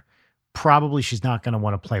where probably she's not going to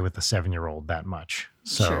want to play with the 7-year-old that much.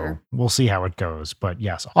 So We'll see how it goes. But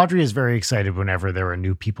yes, Audrey is very excited whenever there are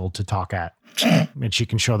new people to talk at and she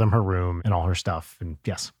can show them her room and all her stuff. And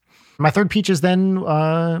yes. My third peach is then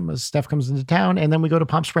Steph comes into town and then we go to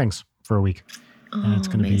Palm Springs for a week. And it's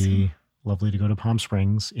going to be lovely to go to Palm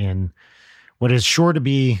Springs in what is sure to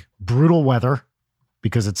be brutal weather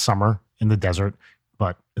because it's summer in the desert,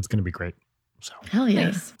 but it's going to be great. So hell yeah.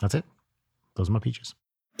 Nice. That's it. Those are my peaches.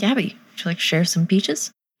 Gabby, would you like to share some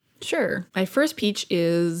peaches? Sure. My first peach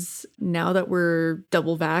is now that we're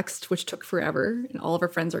double vaxxed, which took forever, and all of our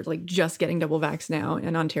friends are like just getting double vaxxed now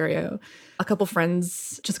in Ontario. A couple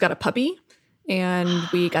friends just got a puppy and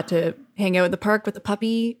we got to hang out in the park with the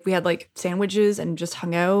puppy. We had like sandwiches and just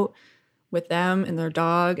hung out with them and their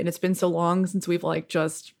dog. And it's been so long since we've like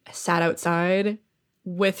just sat outside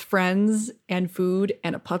with friends and food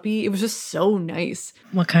and a puppy. It was just so nice.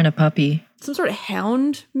 What kind of puppy? Some sort of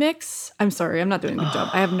hound mix. I'm sorry, I'm not doing a good job.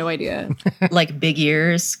 I have no idea. Like big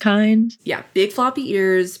ears kind? Yeah, big floppy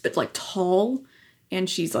ears, but like tall. And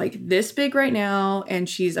she's like this big right now. And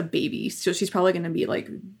she's a baby. So she's probably going to be like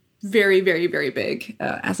very, very, very big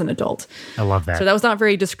as an adult. I love that. So that was not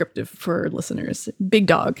very descriptive for listeners. Big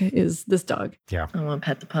dog is this dog. Yeah. I want to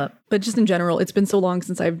pet the pup. But just in general, it's been so long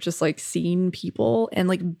since I've just like seen people and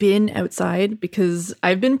like been outside because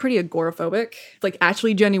I've been pretty agoraphobic, like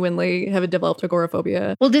actually genuinely have developed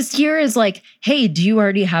agoraphobia. Well, this here is like, hey, do you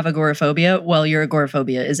already have agoraphobia? Well, your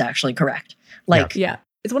agoraphobia is actually correct. Like, Yeah.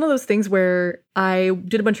 It's one of those things where I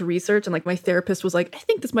did a bunch of research and like my therapist was like, I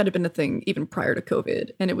think this might have been a thing even prior to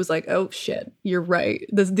COVID. And it was like, oh shit, you're right.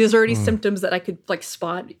 There's already symptoms that I could like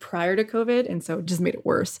spot prior to COVID. And so it just made it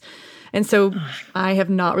worse. And so I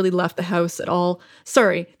have not really left the house at all.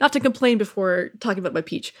 Sorry, not to complain before talking about my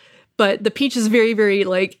peach, but the peach is very, very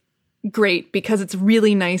like great because it's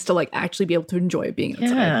really nice to like actually be able to enjoy being outside.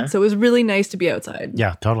 Yeah. So it was really nice to be outside.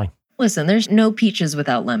 Yeah, totally. listen, there's no peaches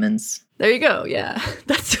without lemons. There you go. Yeah.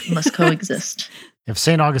 That's Must coexist. If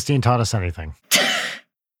St. Augustine taught us anything.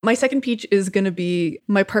 My second peach is going to be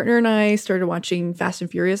my partner and I started watching Fast and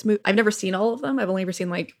Furious movies. I've never seen all of them. I've only ever seen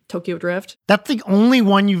like Tokyo Drift. That's the only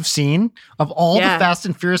one you've seen? Of all Yeah. the Fast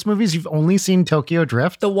and Furious movies, you've only seen Tokyo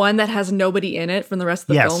Drift? The one that has nobody in it from the rest of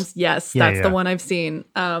the Yes. films. Yes, Yeah, that's yeah. the one I've seen.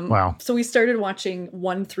 Wow. So we started watching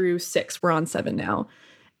 1 through 6. We're on 7 now.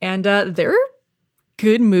 And they're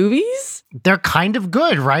good movies. They're kind of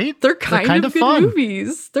good, right? They're kind of good fun.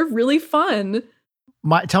 movies. They're really fun.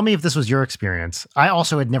 Tell me if this was your experience. I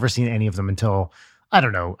also had never seen any of them until, I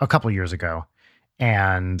don't know, a couple years ago.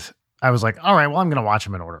 And I was like, all right, well, I'm going to watch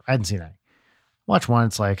them in order. I hadn't seen any. Watch 1,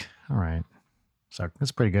 it's like, all right. So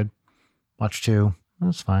that's pretty good. Watch 2,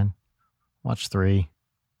 that's fine. Watch 3.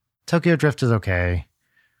 Tokyo Drift is okay.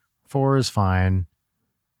 4 is fine.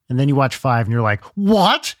 And then you watch 5 and you're like,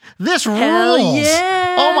 what? This Hell rules.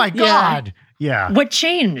 yeah. Oh my Yeah. God. Yeah. What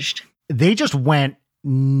changed? They just went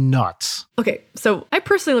nuts. Okay, so I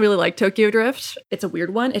personally really like Tokyo Drift. It's a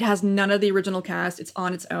weird one. It has none of the original cast. It's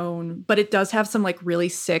on its own, but it does have some like really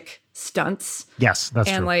sick stunts. Yes, that's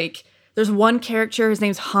And true. like there's one character, his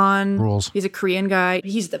name's Han. Rules. He's a Korean guy.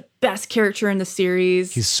 He's the best character in the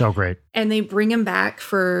series. He's so great. And they bring him back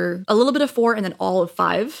for a little bit of 4 and then all of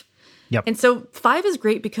 5. Yep. And so 5 is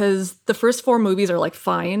great because the first 4 movies are like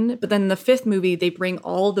fine, but then the 5th movie, they bring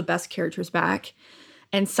all the best characters back.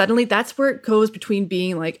 And suddenly that's where it goes between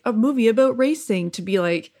being like a movie about racing to be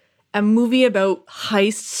like a movie about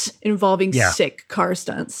heists involving Yeah. sick car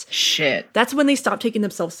stunts. Shit. That's when they stop taking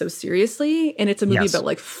themselves so seriously. And it's a movie Yes. about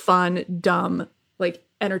like fun, dumb, like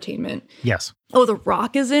entertainment. Yes. Oh, The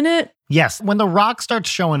Rock is in it. Yes. When The Rock starts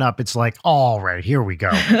showing up, it's like, all right, here we go.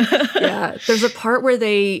 Yeah. There's a part where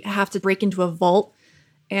they have to break into a vault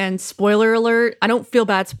And spoiler alert, I don't feel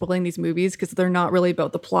bad spoiling these movies because they're not really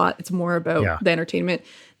about the plot. It's more about the entertainment.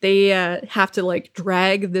 They have to like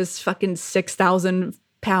drag this fucking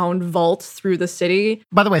 6,000-pound vault through the city.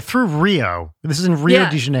 By the way, through Rio. This is in Rio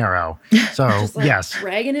de Janeiro. So, just like yes.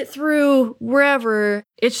 dragging it through wherever.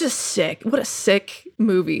 It's just sick. What a sick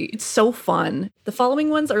movie. It's so fun. The following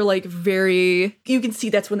ones are like you can see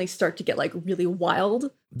that's when they start to get like really wild.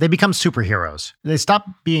 They become superheroes. They stop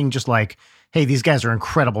being just like, hey, these guys are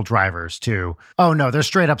incredible drivers, to, oh no, they're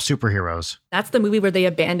straight up superheroes. That's the movie where they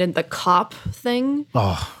abandoned the cop thing.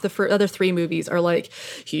 Oh. The other three movies are like,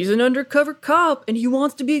 he's an undercover cop and he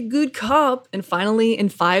wants to be a good cop. And finally, in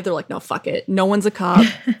 5, they're like, no, fuck it. No one's a cop.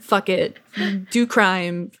 Fuck it. Do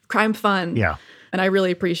crime fun. Yeah. And I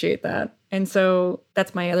really appreciate that. And so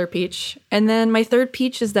that's my other peach. And then my third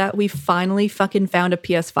peach is that we finally fucking found a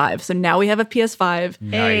PS5. So now we have a PS5.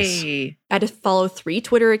 Nice. Hey. I had to follow 3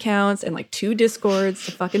 Twitter accounts and like 2 Discords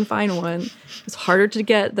to fucking find one. It's harder to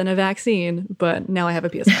get than a vaccine, but now I have a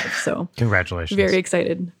PS5. So Congratulations. very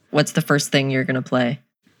excited. What's the first thing you're going to play?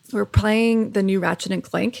 We're playing the new Ratchet and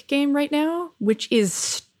Clank game right now, which is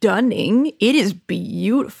stunning. It is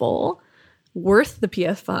beautiful. Worth the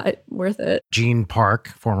PS5. Worth it. Gene Park,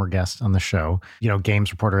 former guest on the show,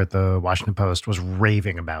 games reporter at the Washington Post, was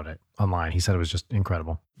raving about it online. He said it was just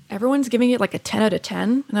incredible. Everyone's giving it like a 10 out of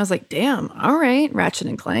 10. And I was like, damn, all right, Ratchet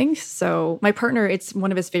and Clank. So my partner, it's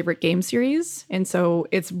one of his favorite game series. And so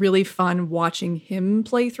it's really fun watching him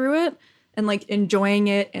play through it and like enjoying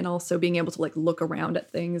it and also being able to like look around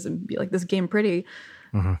at things and be like, this game pretty.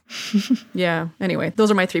 Mm-hmm. Yeah. Anyway,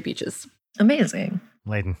 those are my 3 peaches. Amazing.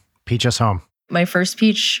 Layden, peach us home. My first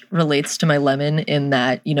peach relates to my lemon in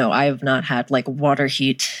that, I have not had like water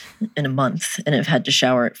heat in a month and have had to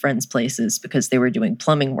shower at friends' places because they were doing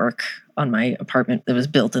plumbing work on my apartment that was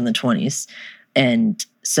built in the 1920s. And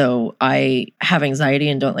so I have anxiety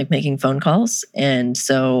and don't like making phone calls. And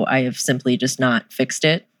so I have simply just not fixed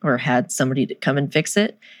it or had somebody to come and fix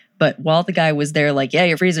it. But while the guy was there like, yeah,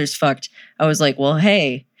 your freezer's fucked, I was like, well,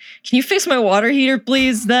 hey, can you fix my water heater,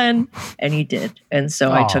 please, then? And he did. And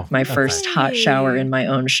so I took my first hot shower in my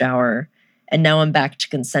own shower. And now I'm back to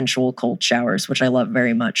consensual cold showers, which I love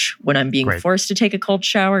very much. When I'm being forced to take a cold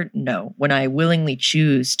shower, no. When I willingly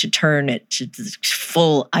choose to turn it to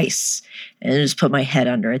full ice and just put my head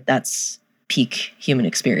under it, that's peak human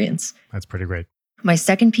experience. That's pretty great. My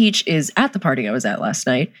second peach is at the party I was at last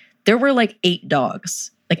night. There were like 8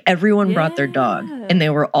 dogs. Like everyone brought their dog and they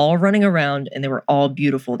were all running around and they were all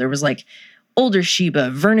beautiful. There was like older Sheba,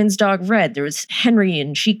 Vernon's dog Red. There was Henry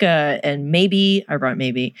and Chica and Maybe. I brought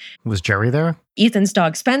Maybe. Was Jerry there? Ethan's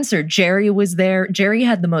dog Spencer. Jerry was there. Jerry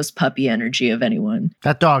had the most puppy energy of anyone.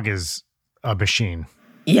 That dog is a machine.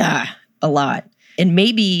 Yeah, a lot. And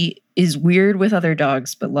Maybe is weird with other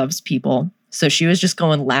dogs but loves people. So she was just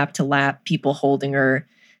going lap to lap, people holding her.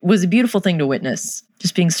 It was a beautiful thing to witness.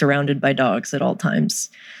 Just being surrounded by dogs at all times.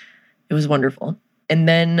 It was wonderful. And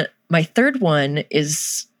then my third one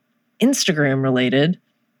is Instagram related.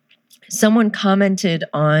 Someone commented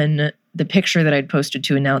on the picture that I'd posted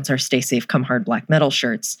to announce our Stay Safe Come Hard Black Metal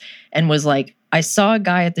shirts and was like, I saw a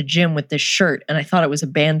guy at the gym with this shirt and I thought it was a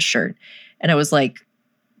band shirt. And I was like,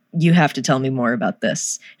 you have to tell me more about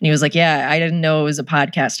this. And he was like, yeah, I didn't know it was a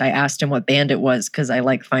podcast. I asked him what band it was because I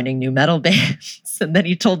like finding new metal bands. And then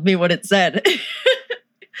he told me what it said.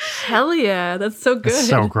 Hell yeah, that's so good. That's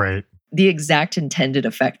so great. The exact intended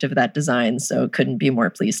effect of that design, so couldn't be more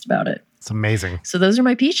pleased about it. It's amazing. So those are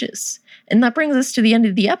my peaches. And that brings us to the end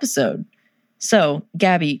of the episode. So,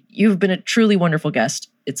 Gabby, you've been a truly wonderful guest.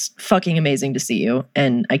 It's fucking amazing to see you.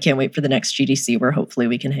 And I can't wait for the next GDC where hopefully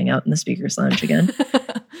we can hang out in the Speaker's Lounge again.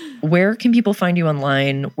 Where can people find you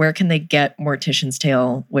online? Where can they get Mortician's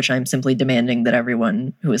Tale, which I'm simply demanding that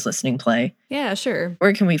everyone who is listening play? Yeah, sure.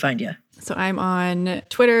 Where can we find you? So I'm on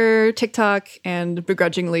Twitter, TikTok, and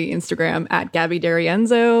begrudgingly Instagram at Gabby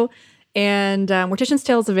D'Arienzo. And Mortician's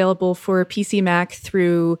Tale is available for PC Mac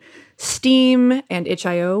through Steam and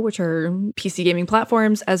itch.io, which are PC gaming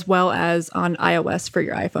platforms, as well as on iOS for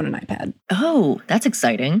your iPhone and iPad. Oh, that's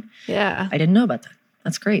exciting. Yeah. I didn't know about that.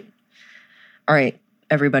 That's great. All right,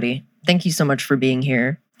 everybody. Thank you so much for being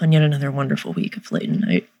here on yet another wonderful week of Late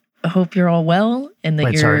Night. I hope you're all well and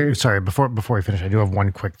that you're... Sorry. Before we finish, I do have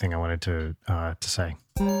one quick thing I wanted to say.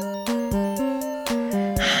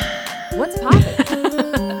 What's poppin'?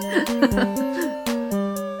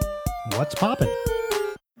 What's poppin'?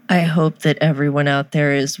 I hope that everyone out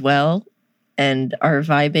there is well and are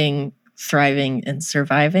vibing, thriving, and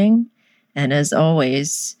surviving. And as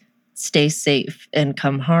always, stay safe and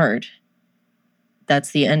come hard.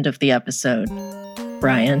 That's the end of the episode.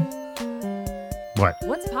 Brian. What?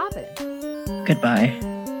 What's poppin'? Goodbye.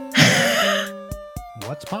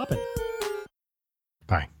 What's poppin'?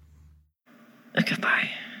 Bye. Goodbye.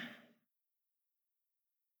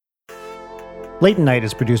 Late Night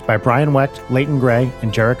is produced by Brian Wecht, Leighton Gray,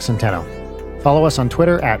 and Jarek Centeno. Follow us on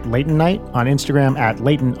Twitter at Leighton Night, on Instagram at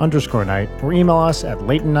Leighton_Night, or email us at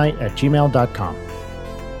leightonnight@gmail.com.